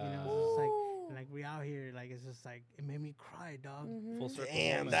 Wow. You know, it's just like we out here, like it's just like it made me cry, dog. Full circle.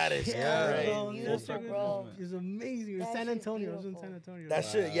 Damn, moment. that is Yeah, crazy. bro. Beautiful, That shit bro. was amazing. It was That San shit's Antonio. It was in beautiful. San Antonio. That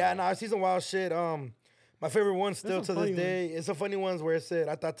shit, yeah, no, I see some wild shit. My favorite one still some to this funny day. It's some funny ones where it said,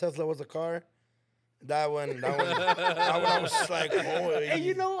 "I thought Tesla was a car." That one, I was just like, "Oh." Hey,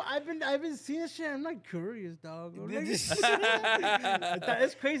 you know, I've been seeing this shit. I'm like curious, dog. I'm like,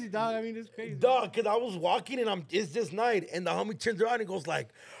 it's crazy, dog. I mean, it's crazy. Dog, cause I was walking and it's just night, and the homie turns around and goes like,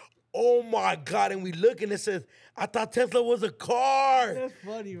 "Oh my god!" And we look and it says, "I thought Tesla was a car." That's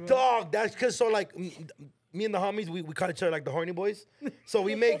funny, bro. Dog, that's cause so like me and the homies, we call each other like the horny boys. So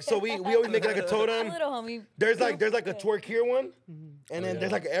we always make like a totem. Little homie. There's like a twerk here one, and then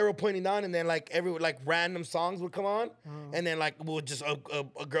there's like an arrow pointing down, and then like random songs would come on, and then like we'll just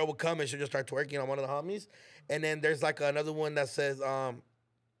a girl would come and she'll just start twerking on one of the homies, and then there's like another one that says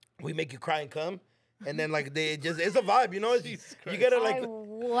we make you cry and come, and then like it's a vibe, you know. You gotta like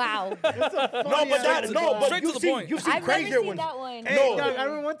Wow. Straight to the point. You've seen I've never crazier seen ones. that one. Hey, No. dog, I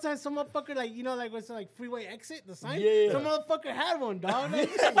remember one time some motherfucker, like, you know, like, what's like freeway exit, the sign? Yeah. Some motherfucker had one, dog. No,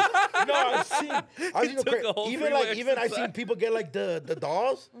 I've seen took a whole even freeway I've seen people get like the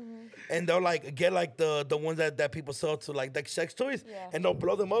dolls, and they'll like get like the ones that people sell to like sex toys, Yeah. and they'll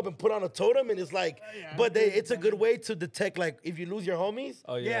blow them up and put on a totem, and it's like, but it's a good way to detect like if you lose your homies.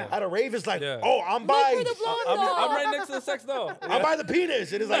 Oh yeah. At a rave, it's like, Yeah. oh, I'm Look by, for the blown I'm doll. right next to the sex doll. I'm by the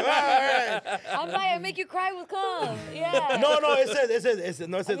penis, and it's like, all right. I make you cry with cum. Yeah. No,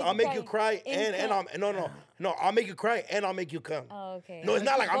 it says I'll make you cry in and cum. I'll make you cry and I'll make you come. Oh, okay. No, it's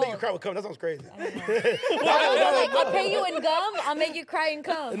not like I'll make you Both. cry with cum. That sounds crazy. Like, I'll pay you in gum. I'll make you cry in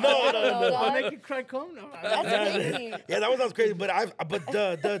cum. No. I'll dog. make you cry, come? No. That's crazy. Yeah, that one sounds crazy. But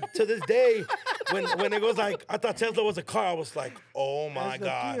the to this day, when it goes like, I thought Tesla was a car, I was like, oh my That's the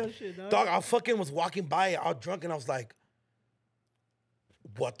god, Kia shit, dog. dog. I fucking was walking by it, all drunk, and I was like,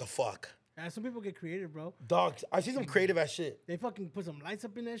 what the fuck, Yeah, some people get creative, bro. dog? I see some creative ass shit. They fucking put some lights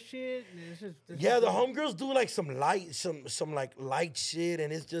up in that shit. And it's Yeah, just the homegirls do like some like light shit,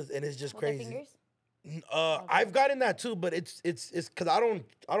 and it's just With their crazy. fingers? I've gotten that too, but it's because I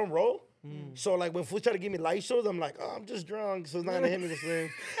don't roll. So like when fools try to give me light shows, I'm like, oh, I'm just drunk, so it's not gonna hit me the same.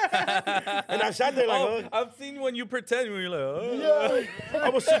 And I sat there like, Oh, I've seen when you pretend when you're like, oh. I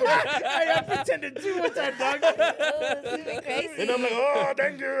was super, Hey, I pretended to with that, dog. Oh, this is crazy. and I'm like, oh,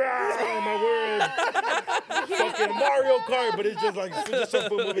 thank you, oh my word, fucking Mario Kart, but it's just like it's just some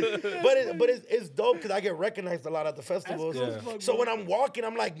food movie. But it's dope because I get recognized a lot at the festivals. cool as fuck, So bro. when I'm walking,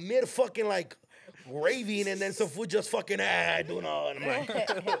 I'm like mid fucking like raving, and then some food just fucking doing all, and I'm like,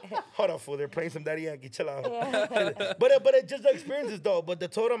 hold up, fool, they're playing some Daddy Yankee, chill out. but it just the experience is dope. But the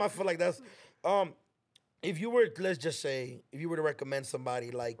totem, I feel like that's if you were, let's just say, if you were to recommend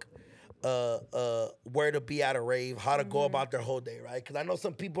somebody like where to be at a rave, how to go about their whole day, right? Because I know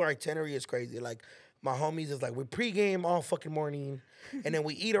some people itinerary is crazy. Like my homies is like we pregame all fucking morning, and then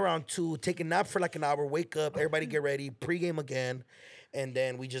we eat around 2, take a nap for like an hour, wake up, everybody get ready, pregame again, and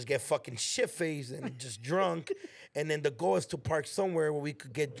then we just get fucking shit faced and just drunk, and then the goal is to park somewhere where we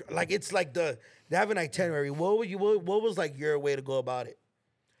could get like it's like they have an itinerary. What was like your way to go about it?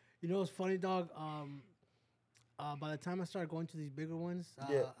 You know what's funny, dog? By the time I started going to these bigger ones,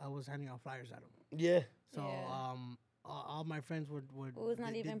 I was handing out flyers at them. Yeah. So, Yeah. all my friends would It was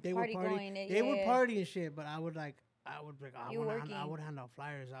not even they party would going. They would Yeah. party and shit, but I would like, I You I working. would hand out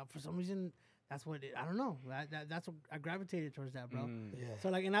flyers. For some reason, that's what I don't know. That's what I gravitated towards that, bro. Yeah. So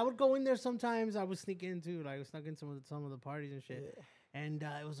like, and I would go in there sometimes. I would sneak in too, like snuck in some of the parties and shit. And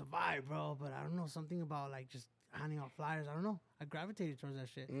it was a vibe, bro. But I don't know, something about like just handing out flyers. I don't know. I gravitated towards that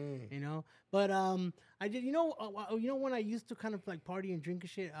shit, you know. But I did, you know, when I used to kind of like party and drink and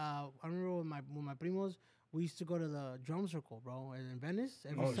shit. I remember with my primos, we used to go to the drum circle, bro, in Venice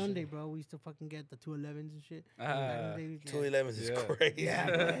every Sunday, bro. We used to fucking get the 211s and shit. Back in the day, 211s is Yeah. crazy. yeah,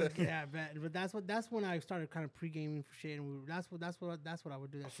 bro, yeah, but that's when I started kind of pre-gaming for shit, and that's what I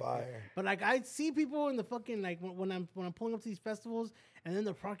would do. That shit for. Fire. But like I see people in the fucking like when I'm pulling up to these festivals and then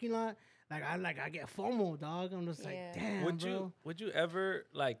the parking lot, I get FOMO, dog. I'm just like, Yeah. damn, Would bro. you ever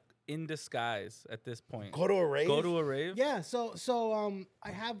like in disguise at this point Go to a rave. go to a rave? Yeah, so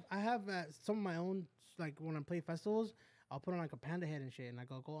I have some of my own, like when I play festivals, I'll put on like a panda head and shit, and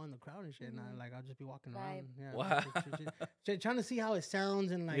I'll go in the crowd and shit, and I'll just be walking around, yeah, Wow. trying to see how it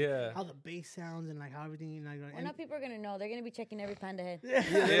sounds and like Yeah. how the bass sounds and like how everything like. Well, now people are gonna know. They're gonna be checking every panda head. Yeah.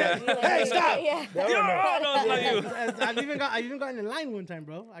 Hey, stop! Yeah. They don't know. Oh, no, it's not you. I've even gotten in line one time,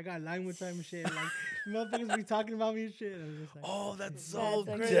 bro. I got in line one time and shit. Like motherfuckers be talking about me and shit. And I'm just like, Oh, that's so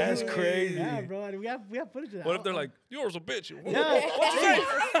That's so crazy. That's crazy. yeah, bro. And we have footage of that. What if they're like, yours a bitch? yeah. What'd you say?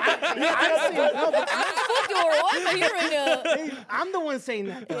 Honestly, no, but Fuck you, or what? Are you right now? I'm the one saying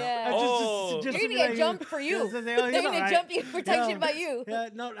that. though. Yeah. I Oh. You're to gonna be get like, jumped for you. just to say, oh, They're he's gonna alright. jump you for talking Yeah. shit about you. Yeah,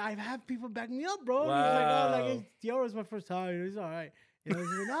 no, I have people back me up, bro. Wow. He's like, oh, like Dior is my first time. He's all right. You know, he's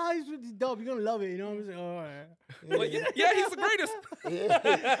like, no, he's dope. You're gonna love it. You know, I'm just like, oh, all right. Like, yeah, he's the greatest.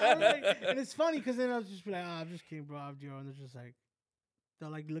 I'm like, and it's funny because then I'll just be like, oh, I'm just kidding, bro. I'm Dior, and they're just like,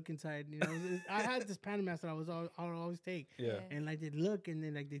 they'll like look inside. You know, I had this panda mask that I would always take. Yeah. And like they'd look, and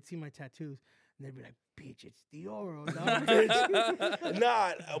then like they'd see my tattoos, and they'd be like, bitch, it's Dior, dog. bitch."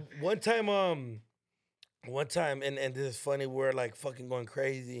 Nah, one time, and this is funny, we're like fucking going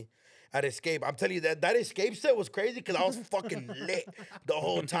crazy at Escape. I'm telling you that Escape set was crazy because I was fucking lit the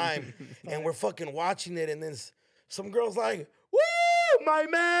whole time. And we're fucking watching it, and then some girl's like, woo, my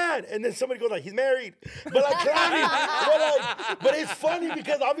man. And then somebody goes like, he's married. But like crying. but it's funny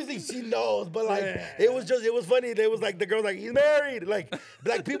because obviously she knows. But like it was funny. It was like the girl's like, he's married. Like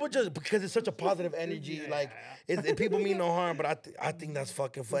people just, because it's such a positive energy. Like people mean no harm, but I think that's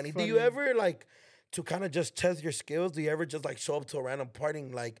fucking funny. Do you ever like, to kind of just test your skills, do you ever just like show up to a random party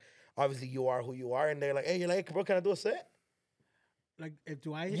and like, obviously you are who you are, and they're like, hey, you're like, bro, can I do a set? Like,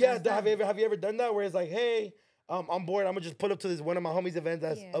 do I? Yeah, ask that? have you ever done that where it's like, hey, I'm bored, I'm gonna just pull up to this one of my homies' events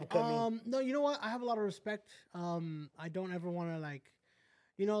that's Yeah. upcoming. No, you know what? I have a lot of respect. I don't ever want to like,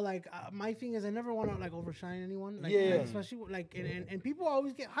 you know, like my thing is I never want to like overshine anyone. Like, Yeah. like, especially like, and people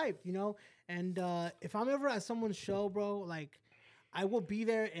always get hyped, you know. And if I'm ever at someone's show, bro, like, I will be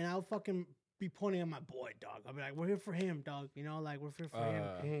there and I'll fucking be pointing at my boy, dog. I'll be like, we're here for him, dog. You know, like we're here for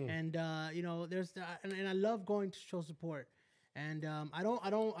him. And you know, there's and I love going to show support. And I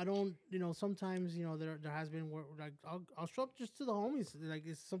don't, you know, sometimes, you know, there has been where like I'll show up just to the homies, like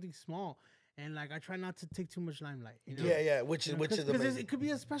it's something small, and like I try not to take too much limelight. You know? Yeah, which is Because amazing. it could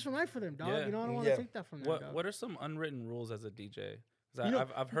be a special night for them, dog. Yeah. You know, I don't want Yeah. to take that from them. dog. What are some unwritten rules as a DJ? 'Cause You know,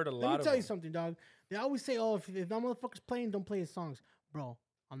 I've heard a Let lot me of tell you them. something, dog. They always say, "Oh, if that motherfucker's playing, don't play his songs." Bro,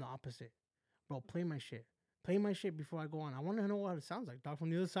 I'm the opposite. Bro, play my shit. Play my shit before I go on. I want to know what it sounds like, dog. From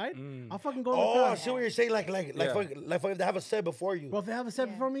the other side, I'll fucking go. in the Oh, I crowd. see what you're saying. Like if they have a set before you. Bro, if they have a set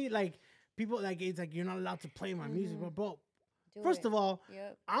Yeah. before me, like people, like it's like you're not allowed to play my music, bro. Do First it. of all,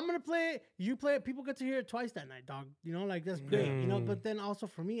 Yep. I'm gonna play it. You play it. People get to hear it twice that night, dog. You know, like that's great. You know, but then also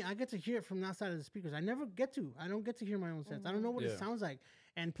for me, I get to hear it from that side of the speakers. I never get to. I don't get to hear my own sets. I don't know what Yeah. it sounds like.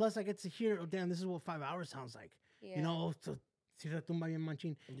 And plus, I get to hear, oh damn, this is what 5 hours sounds like. Yeah. You know, so si la tumba bien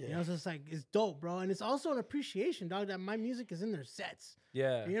machín. You know, so it's like it's dope, bro. And it's also an appreciation, dog, that my music is in their sets.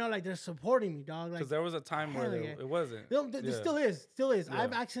 Yeah. You know, like they're supporting me, dog. Like Because there was a time where hell there, yeah. it wasn't. there Yeah. still is. Yeah.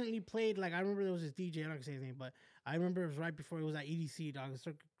 I've accidentally played, like, I remember there was this DJ, I'm not gonna say his name, but I remember it was right before it was at EDC, dog,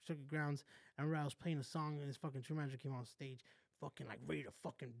 Circuit Grounds. I remember I was playing a song and this fucking tour manager came on stage, fucking like ready to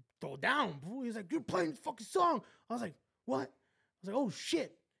fucking throw down, bro. He's like, you're playing the fucking song. I was like, what? I was like, oh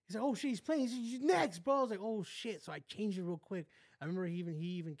shit. He's like, oh shit, he's playing. He's next, bro. I was like, oh shit. So I changed it real quick. I remember he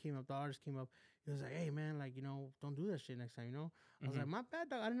even came up. The artist came up. He was like, hey man, like, you know, don't do that shit next time, you know. I was like, my bad,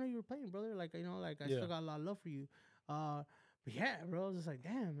 dog. I didn't know you were playing, brother. Like, you know, like I still got a lot of love for you. But yeah, bro. I was just like,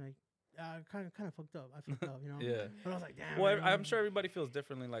 damn, like. Kind of fucked up. I fucked up, you know. Yeah. But I was like, damn. Well, man. I'm sure everybody feels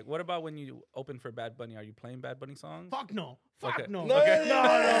differently. Like, what about when you open for Bad Bunny? Are you playing Bad Bunny songs? Fuck no. Fuck Okay. no. Okay.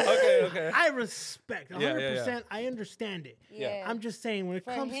 No. Okay. I respect 100%. Yeah. I understand it. Yeah. I'm just saying when it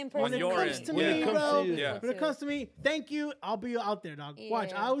For comes him when it your comes end. to When me, it comes bro. to you. Yeah. When it comes to me, thank you. I'll be out there, dog. Watch.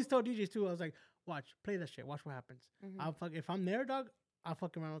 Yeah. I always tell DJs too. I was like, watch, play that shit. Watch what happens. I'll fuck if I'm there, dog. I'll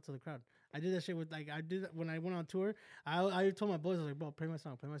fucking run out to the crowd. I did that shit with I did that when I went on tour. I told my boys, I was like, bro, play my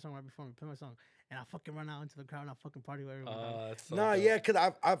song right before me, play my song, and I fucking run out into the crowd and I fucking party with everyone. dog. That's so Nah, dope. yeah,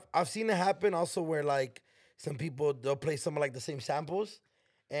 cause I've seen it happen also where like some people they'll play some of like the same samples,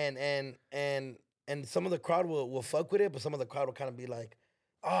 and some of the crowd will fuck with it, but some of the crowd will kind of be like,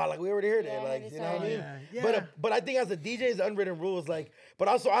 oh, like we already heard Yeah, it, like you know what I mean. Yeah. But I think as a DJ, it's unwritten rules. Like, but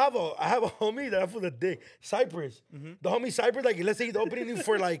also I have a homie that I feel the dick, Cypress. The homie Cypress, like let's say he's opening you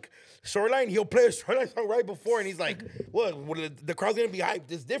for like Shoreline, he'll play a Shoreline song right before, and he's like, "What? The crowd's gonna be hyped."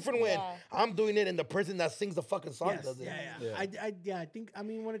 It's different when Yeah. I'm doing it and the person that sings the fucking song Yes, does it. I think I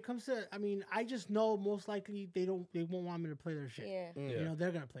mean when it comes to I just know most likely they won't want me to play their shit. Yeah. You know they're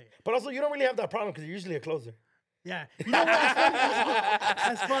gonna play it. But also, you don't really have that problem because you're usually a closer. Yeah, you know what?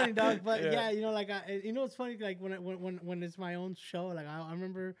 That's funny, dog. But yeah, you know, like you know, it's funny. Like when it's my own show, like I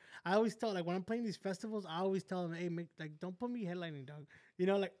remember I always tell like when I'm playing these festivals, I always tell them, hey, like don't put me headlining, dog. You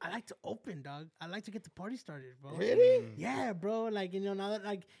know, like I like to open, dog. I like to get the party started, bro. Really? Yeah, bro. Like you know, now that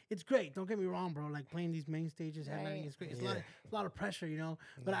like it's great. Don't get me wrong, bro. Like playing these main stages, headlining Right. is great. It's a lot of pressure, you know.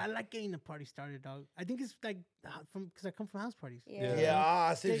 But I like getting the party started, dog. I think it's like because I come from house parties. Yeah. Yeah,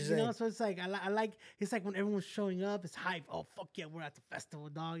 I see what you're You know, saying. so it's like I like it's like when everyone's showing up, it's hype. Oh fuck yeah, we're at the festival,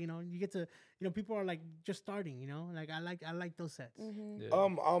 dog. You know, you get to people are like just starting. You know, like I like those sets. Yeah.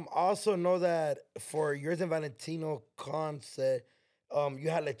 I also know that for yours and Valentino concert, you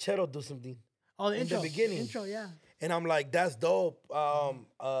had Lechero do something. Oh, the In the intro, beginning. intro, yeah. And I'm like, that's dope.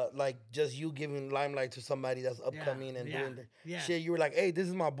 Like just you giving limelight to somebody that's upcoming and doing the shit. You were like, hey, this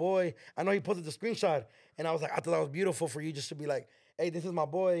is my boy. I know he posted the screenshot. And I was like, I thought that was beautiful for you just to be like, hey, this is my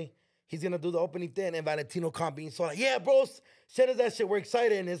boy. He's gonna do the opening thing. And Valentino Con being so like, yeah, bro, send us that shit. We're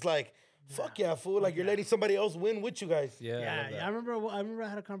excited. And it's like, fuck yeah, fool. Like you're letting somebody else win with you guys. Yeah. I love Yeah, that. I remember I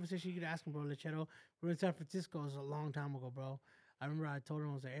had a conversation. You could ask him, bro. Lechero, we were in San Francisco. It was a long time ago, bro. I remember I told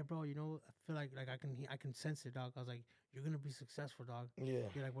him, I was like, hey, bro, you know, I feel like I can sense it, dog. I was like, you're gonna be successful, dog. Yeah.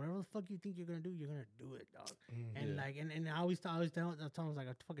 You're like, whatever the fuck you think you're gonna do it, dog. And like, and I always tell him, I was like,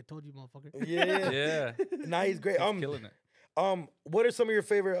 I fucking told you, motherfucker. Yeah. Yeah. Nah, he's great. He's killing it. What are some of your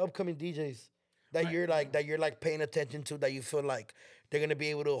favorite upcoming DJs that you're like paying attention to that you feel like they're gonna be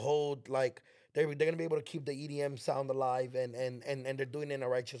able to hold like they're gonna be able to keep the EDM sound alive and they're doing it in a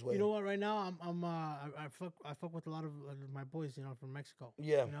righteous way. You know what? Right now, I fuck with a lot of my boys, you know, from Mexico.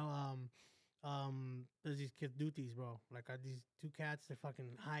 Yeah. You know, there's these kids, Duties, bro. Like these two cats, they're fucking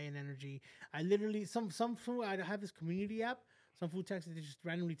high in energy. I literally some fool. I have this community app. Some fool texted, they just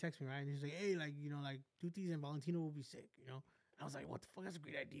randomly text me, right? And he's like, hey, like, you know, like Duties and Valentino will be sick, you know. And I was like, what the fuck? That's a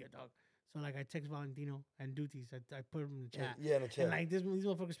great idea, dog. So like I text Valentino and Duties. I put them in the chat. Yeah, in the chat. And like these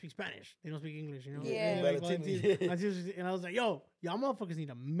motherfuckers speak Spanish. They don't speak English, you know? Yeah. And, like, Valentino, Valentino- yeah. Valentino's- and I was like, yo, y'all motherfuckers need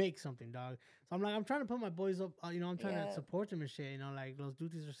to make something, dog. So I'm like, I'm trying to put my boys up, you know, I'm trying to Yeah. support them and shit, you know, like those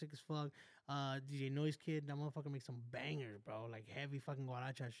Duties are sick as fuck. DJ Noise Kid, that motherfucker makes some bangers, bro. Like heavy fucking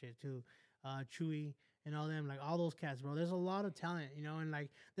guaracha shit too. Chewy and all them, like all those cats, bro. There's a lot of talent, you know, and like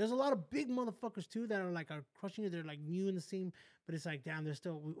there's a lot of big motherfuckers too that are crushing it. They're like new in the scene, but it's like, damn, they're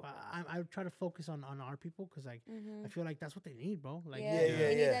still. I try to focus on our people because like I feel like that's what they need, bro. Like Yeah. yeah,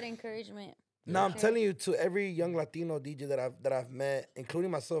 We need yeah. that encouragement. No, I'm Sure. telling you, to every young Latino DJ that I've met,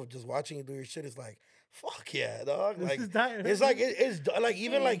 including myself, just watching you do your shit is like, fuck yeah, dog. This Like is dire. it's like it's like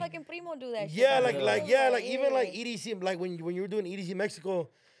even Even like fucking Primo do that. yeah, shit. even like EDC, like when you were doing EDC Mexico,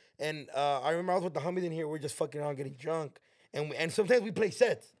 and I remember I was with the homies in here, we're just fucking around getting drunk, and sometimes we play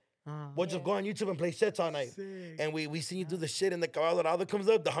sets. We'll just go on YouTube and play sets all night. Sick. And we see you do the shit, and the Caballo Dorado comes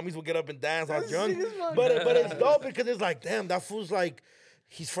up, the homies will get up and dance all That's drunk. sick as fuck. But it's dope because it's like, damn, that fool's like,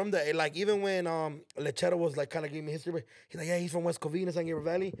 he's from the, like, even when Lechero was like kind of giving me history, he's like, yeah, he's from West Covina, San Gabriel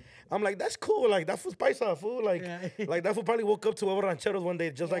Valley. I'm like, that's cool. Like, that fool's paisa, fool. Like, Yeah. like that fool probably woke up to Huevo Rancheros one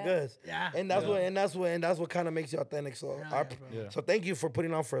day just like Yeah. us. Yeah. And that's what kind of makes you authentic. So, Yeah, bro. Yeah. so thank you for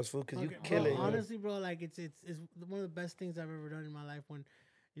putting on for us, fool, because you Okay, kill bro, it. honestly, bro, like it's one of the best things I've ever done in my life. When,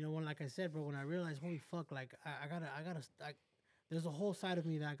 you know, when like I said, bro, when I realized, holy fuck, like I gotta, there's a whole side of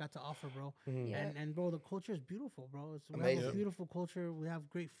me that I got to offer, bro. Yeah. And bro, the culture is beautiful, bro. We have Amazing. a beautiful culture. We have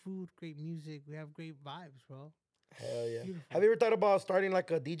great food, great music. We have great vibes, bro. Hell yeah. Beautiful. Have you ever thought about starting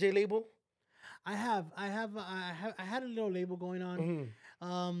like a DJ label? I had a little label going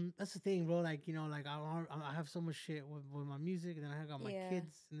on. That's the thing, bro. Like, you know, like I have so much shit with my music, and then I got my Yeah.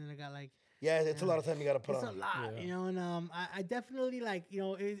 kids, and then I got like Yeah, it's a lot of time you gotta put it's a on. lot, you know. And I definitely like, you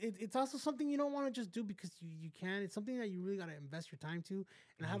know, it's also something you don't want to just do because you can. It's something that you really gotta invest your time to.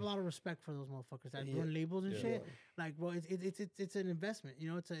 And I have a lot of respect for those motherfuckers that run labels and shit. Like, bro, it's an investment.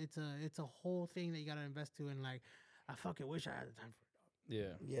 You know, it's a whole thing that you gotta invest to. And like, I fucking wish I had the time for it.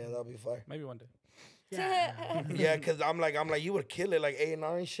 Yeah. Yeah, that'll be fire. Maybe one day. Yeah. Yeah, cause I'm like you would kill it like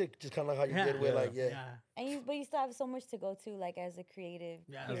A&R and shit, just kind of like how you did with like But you still have so much to go to, like as a creative.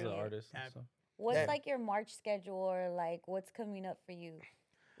 Yeah. As an period. artist. Yeah. And stuff. What's Yeah. like your March schedule, or like what's coming up for you?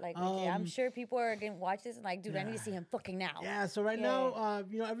 Like, okay, I'm sure people are gonna watch this and like, dude, I need to see him fucking now. Yeah, so right now,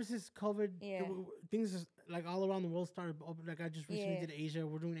 you know, ever since COVID, Yeah. things is, like all around the world started open. Like I just recently did Asia.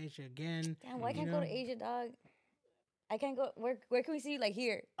 We're doing Asia again. Damn, why you can't I go know? to Asia, dog? I can't go. Where can we see you? Like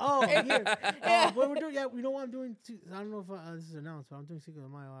here? Oh, here. Yeah. What we're doing? Yeah, you know what I'm doing? I don't know if this is announced, but I'm doing Cinco de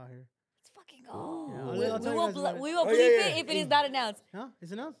Mayo out here. Let's fucking go. Yeah, we, I'll tell we you will guys about it. we will Oh, bleep yeah, it yeah. if it is not announced. Huh?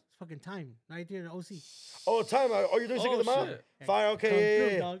 It's announced. It's fucking time. Right there in the OC. Oh, time. Oh, you're doing Cinco de Mayo? shit. Fire. Come Okay. through,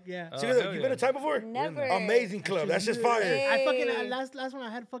 Yeah, yeah. dog. Yeah. Cinco de- hell you yeah. been to time before? Never. Amazing club. That's just fire. I fucking Hey. last one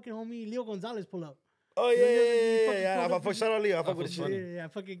I had fucking homie Leo Gonzalez pull up. Oh yeah, You yeah, fucking yeah, yeah. pulled I up fuck shout out Leo. I fuck with the funny. shit. Yeah,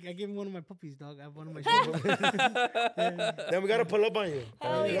 I gave him one of my puppies, dog. I have one of my shit. Then we gotta pull up on you.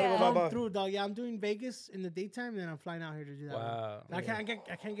 Hell You gotta yeah. go Come bye-bye. through, dog. Yeah, I'm doing Vegas in the daytime, and then I'm flying out here to do that. Wow. I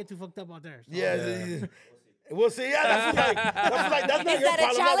can't get too fucked up out there. So. Yeah. We'll see. Yeah, that's not Is your that a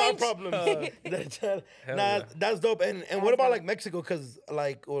problem. That's our challenge? problem. Hell Nah, yeah. that's dope. And what about like Mexico? Because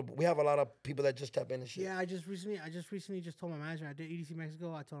like we have a lot of people that just tap in and shit. Yeah, I just recently just told my manager I did EDC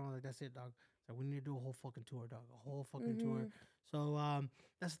Mexico. I told him like that's it, dog. Like we need to do a whole fucking tour, dog. A whole fucking tour. So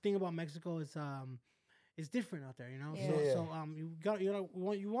that's the thing about Mexico is it's different out there, you know. Yeah.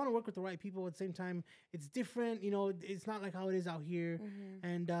 So you want to work with the right people at the same time. It's different, you know. It's not like how it is out here,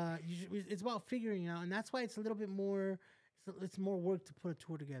 and it's about figuring it out, and that's why it's a little bit more. It's more work to put a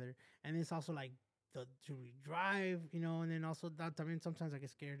tour together, and it's also like to drive, you know, and then also that I mean sometimes I get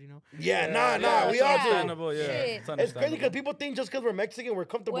scared, you know. Yeah, Yeah, nah. We all do. Understandable, yeah. Shit. It's It's crazy understandable. because people think just because we're Mexican, we're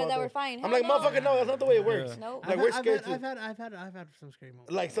comfortable. Well, out that there. we're fine. I'm Hell like, no. motherfucker, no, that's not the way it works. Nope. Like we're scared I've too. had some scary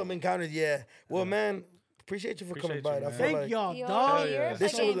moments. Like some encounters, yeah. Well, man, appreciate you for coming Appreciate by. you, I man. feel Thank like, y'all, Yo, dog. you're yeah.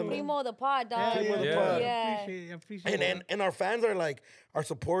 This shit was fucking amazing. primo of the pod, dog. Primo of the Yeah. pod. Yeah. I appreciate it. And our fans are like our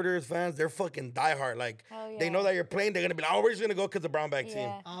supporters, fans. They're fucking diehard. Like Hell they yeah. know that you're playing. They're gonna be like, oh, we're just gonna go because the brown bag team.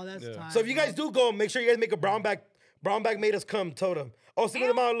 Yeah. Oh, that's Yeah. tight, So if you bro. guys do go, make sure you guys make a brown bag. Brown bag made us come. Totem. Oh, see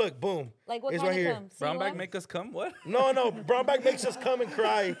the mouth. Look, boom. Like what It's kind right of here. come? Brown bag C1? make us come? What? No. Brown bag makes us come and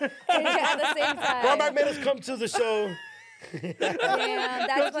cry. At the same time. Brown bag made us come to the show. Damn,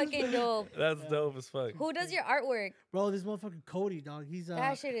 that's fucking dope. That's dope as fuck. Who does your artwork? Bro, this motherfucking Cody, dog. He's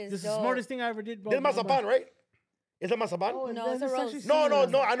That shit is this is the dope. smartest thing I ever did, bro. This is mazapan, right? Is that mazapan? Oh, No, it's a that's rose. actually No.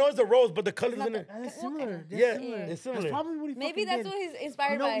 similar. I know it's a rose, but the colors not in it. That's similar. That's Yeah, similar. it's That's similar. probably what he Maybe fucking that's did. what he's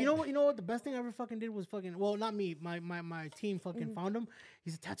inspired by. You know what? The best thing I ever fucking did was fucking. Well, not me. My team fucking found him.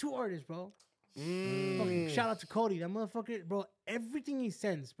 He's a tattoo artist, bro. Fucking shout out to Cody. That motherfucker, bro. Everything he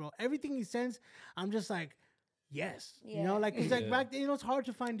sends, I'm just like, yes. You know, Yeah. like it's like back then, you know, it's hard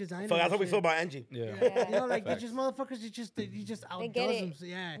to find designers. Fuck, that's and how we shit. feel about Angie. Yeah. Yeah. You know, like it's Facts. just motherfuckers. He just outdoes get it. them. So,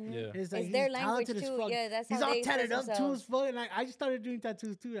 yeah. Yeah. It's like It's their he's language talented as too. fuck. Yeah, that's he's how all they tatted express up too as themselves. fuck. And like I just started doing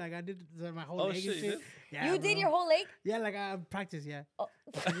tattoos too. Like I did my whole Oh, leg shit, and you shit. did? Yeah, You did bro. your whole leg? Yeah, like I practiced. Yeah. Oh.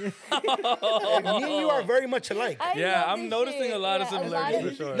 Me and you are very much alike. I Yeah, love I'm this noticing shit. a lot of Yeah, similarities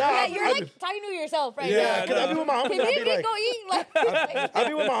for sure. Nah, Yeah, I- you're I- like talking to yourself right Yeah, now. because I be with my homies Can and I me be and me like, go eat? Like, I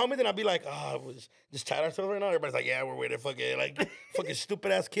be with my homies and I be like, we just chat ourselves right now. Everybody's like, yeah, we're with it, fucking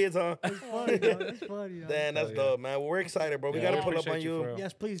stupid ass kids, huh? It's funny, dog. It's funny, dog. Then that's yeah. dope, man. Well, we're excited, bro. We Yeah, gotta I pull up appreciate on you, you. for real.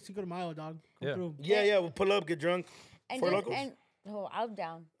 Yes, please. Cinco de Mayo, dog. Come Yeah. through. Yeah, we'll pull up, get drunk. and Four just, Locos? and oh, I'm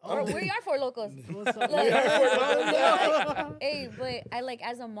down. Or we are four locos. What's up? Hey, but I like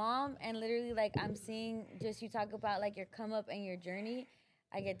as a mom and literally like I'm seeing just you talk about like your come up and your journey,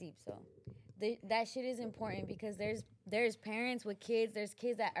 I get deep. So that shit is important because there's parents with kids, there's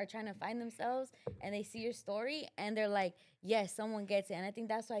kids that are trying to find themselves and they see your story and they're like, yes, someone gets it. And I think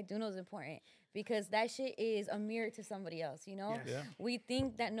that's why Duno is important because that shit is a mirror to somebody else, you know? Yeah. We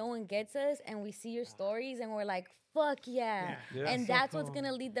think that no one gets us and we see your stories and we're like, fuck yeah. Yeah. And So that's what's cool.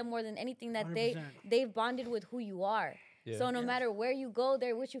 gonna lead them more than anything that 100%. they've bonded with who you are. Yeah. So no matter where you go,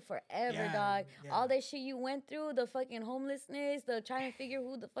 they're with you forever, Yeah, dog. yeah. All that shit you went through, the fucking homelessness, the trying to figure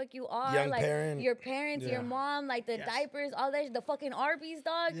who the fuck you are, Young like parent. your parents, Yeah. your mom, like the Yes. diapers, all that, the fucking Arby's,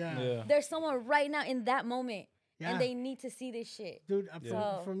 dog. Yeah. Yeah. There's someone right now in that moment, Yeah. and they need to see this shit. Dude,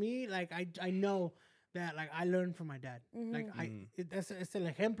 So- for me, like I know that like I learned from my dad. Like that's it's an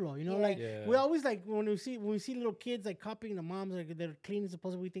ejemplo, you know. Yeah. Like Yeah. we always like when we see little kids like copying the moms like they're clean and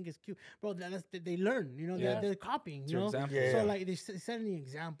supposedly we think it's cute, bro. They learn, you know. Yeah. They're copying, you your know. example. Yeah. So like they set the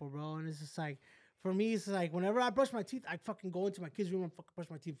example, bro, and it's just like. For me, it's like whenever I brush my teeth, I fucking go into my kids' room and fucking brush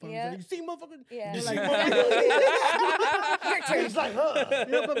my teeth. Yeah. Like, you see, motherfucker? Yeah. They're You like, It's like, huh?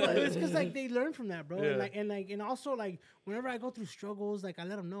 you know, but it's because like they learn from that, bro. Yeah. And also like whenever I go through struggles, like I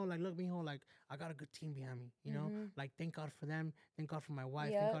let them know, like, look, mijo, like I got a good team behind me, you know. Like thank God for them, thank God for my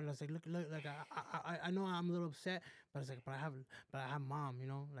wife, Yep. thank God. I was like, look, like I know I'm a little upset, but it's like, but I have mom, you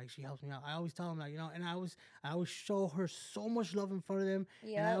know, like she helps me out. I always tell them like, you know, and I always show her so much love in front of them.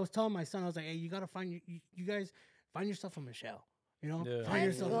 And I Yep. was telling my son, I was like, hey, you gotta find you guys find yourself a Michelle. You know, Yeah. find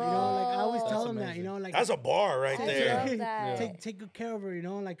Let's yourself. You know, like I always go. tell That's them that. You amazing. know, like That's a bar right I there. love that. take good care of her, you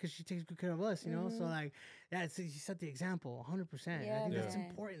know, like because she takes good care of us, you know. So like, yeah, she set the example, 100%. I Yeah, think that's man.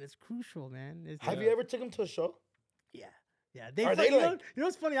 important. It's crucial, man. It's, Have you ever took him to a show? Yeah. Are they you know, like- you know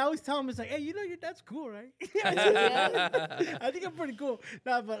what's funny? I always tell them it's like, hey, you know, your dad's cool, right? Yeah. I think I'm pretty cool.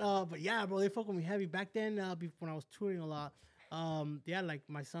 Nah, but yeah, bro, they fuck with me heavy back then. When I was touring a lot, yeah, like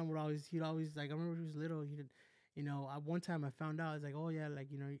my son he'd always like. I remember he was little. He did, you know. One time I found out, I was like, oh yeah, like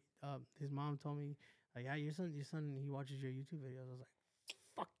you know, his mom told me, like, yeah, your son, he watches your YouTube videos. I was like,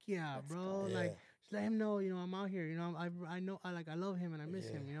 fuck yeah, bro. Yeah. Like, just let him know, you know, I'm out here. You know, I know, I love him and I miss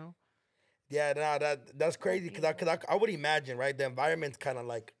him. You know. Yeah, nah, that's crazy because I would imagine, right? The environment's kind of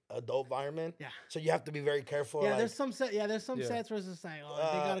like adult environment. Yeah. So you have to be very careful. Yeah, like, there's some Yeah. sets where it's just like, oh,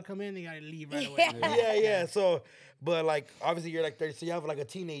 they gotta come in, they gotta leave right away. Yeah. yeah. So, but like obviously you're like 30, so you have like a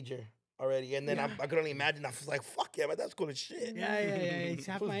teenager already, and then I could only imagine. I was like, fuck yeah, man, that's cool as shit. Yeah. He's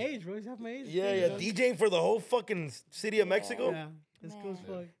half my age, bro. He's half my age. Yeah, you yeah. know? DJing for the whole fucking city of Mexico. Yeah, it's cool as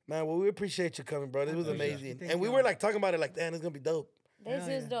fuck. Man, well, we appreciate you coming, bro. This was amazing. Thank And we you. were like talking about it like, damn, it's gonna be dope. This Hell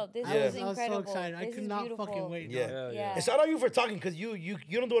is yeah. dope. This Yeah. is I was so incredible. excited. I This could is not beautiful. fucking wait. Yeah. dog. Yeah. And shout out you for talking because you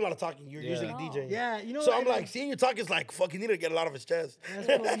don't do a lot of talking. You're usually No. DJing. Yeah, you know. So I'm and like, seeing you talk is like, fuck, you need to get a lot of his chest. that's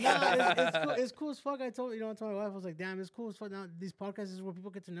cool. Nah, it's cool. It's cool as fuck. I told my wife, I was like, damn, it's cool as fuck. Now these podcasts is where people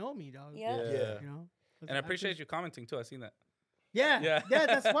get to know me, dog. Yeah. Yeah. You know. And I appreciate you commenting too. I seen that. Yeah, Yeah.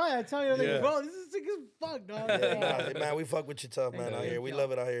 That's why I tell you, like, Yeah. bro, this is sick as fuck, dog. Yeah, nah, man, we fuck with you tough, man, out here. We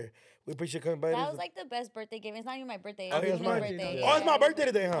love it out here. We appreciate coming by. That was like the best birthday gift. It's not even my birthday. It's Oh, yeah, it's Gina's mine. birthday. Oh, it's my birthday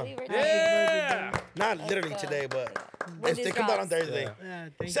today, huh? Happy birthday. Yeah. Not Let's literally go. today, but When it's this it comes out on drops. Thursday. Yeah,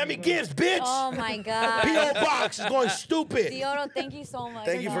 thank Send me you, bro. gifts, bitch. Oh my God. P.O. Box is going stupid. Dioro, thank you so much.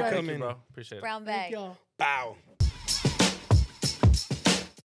 Thank you for dog. coming. Thank you, bro. Appreciate it. Brown Thank bag. y'all. Bow.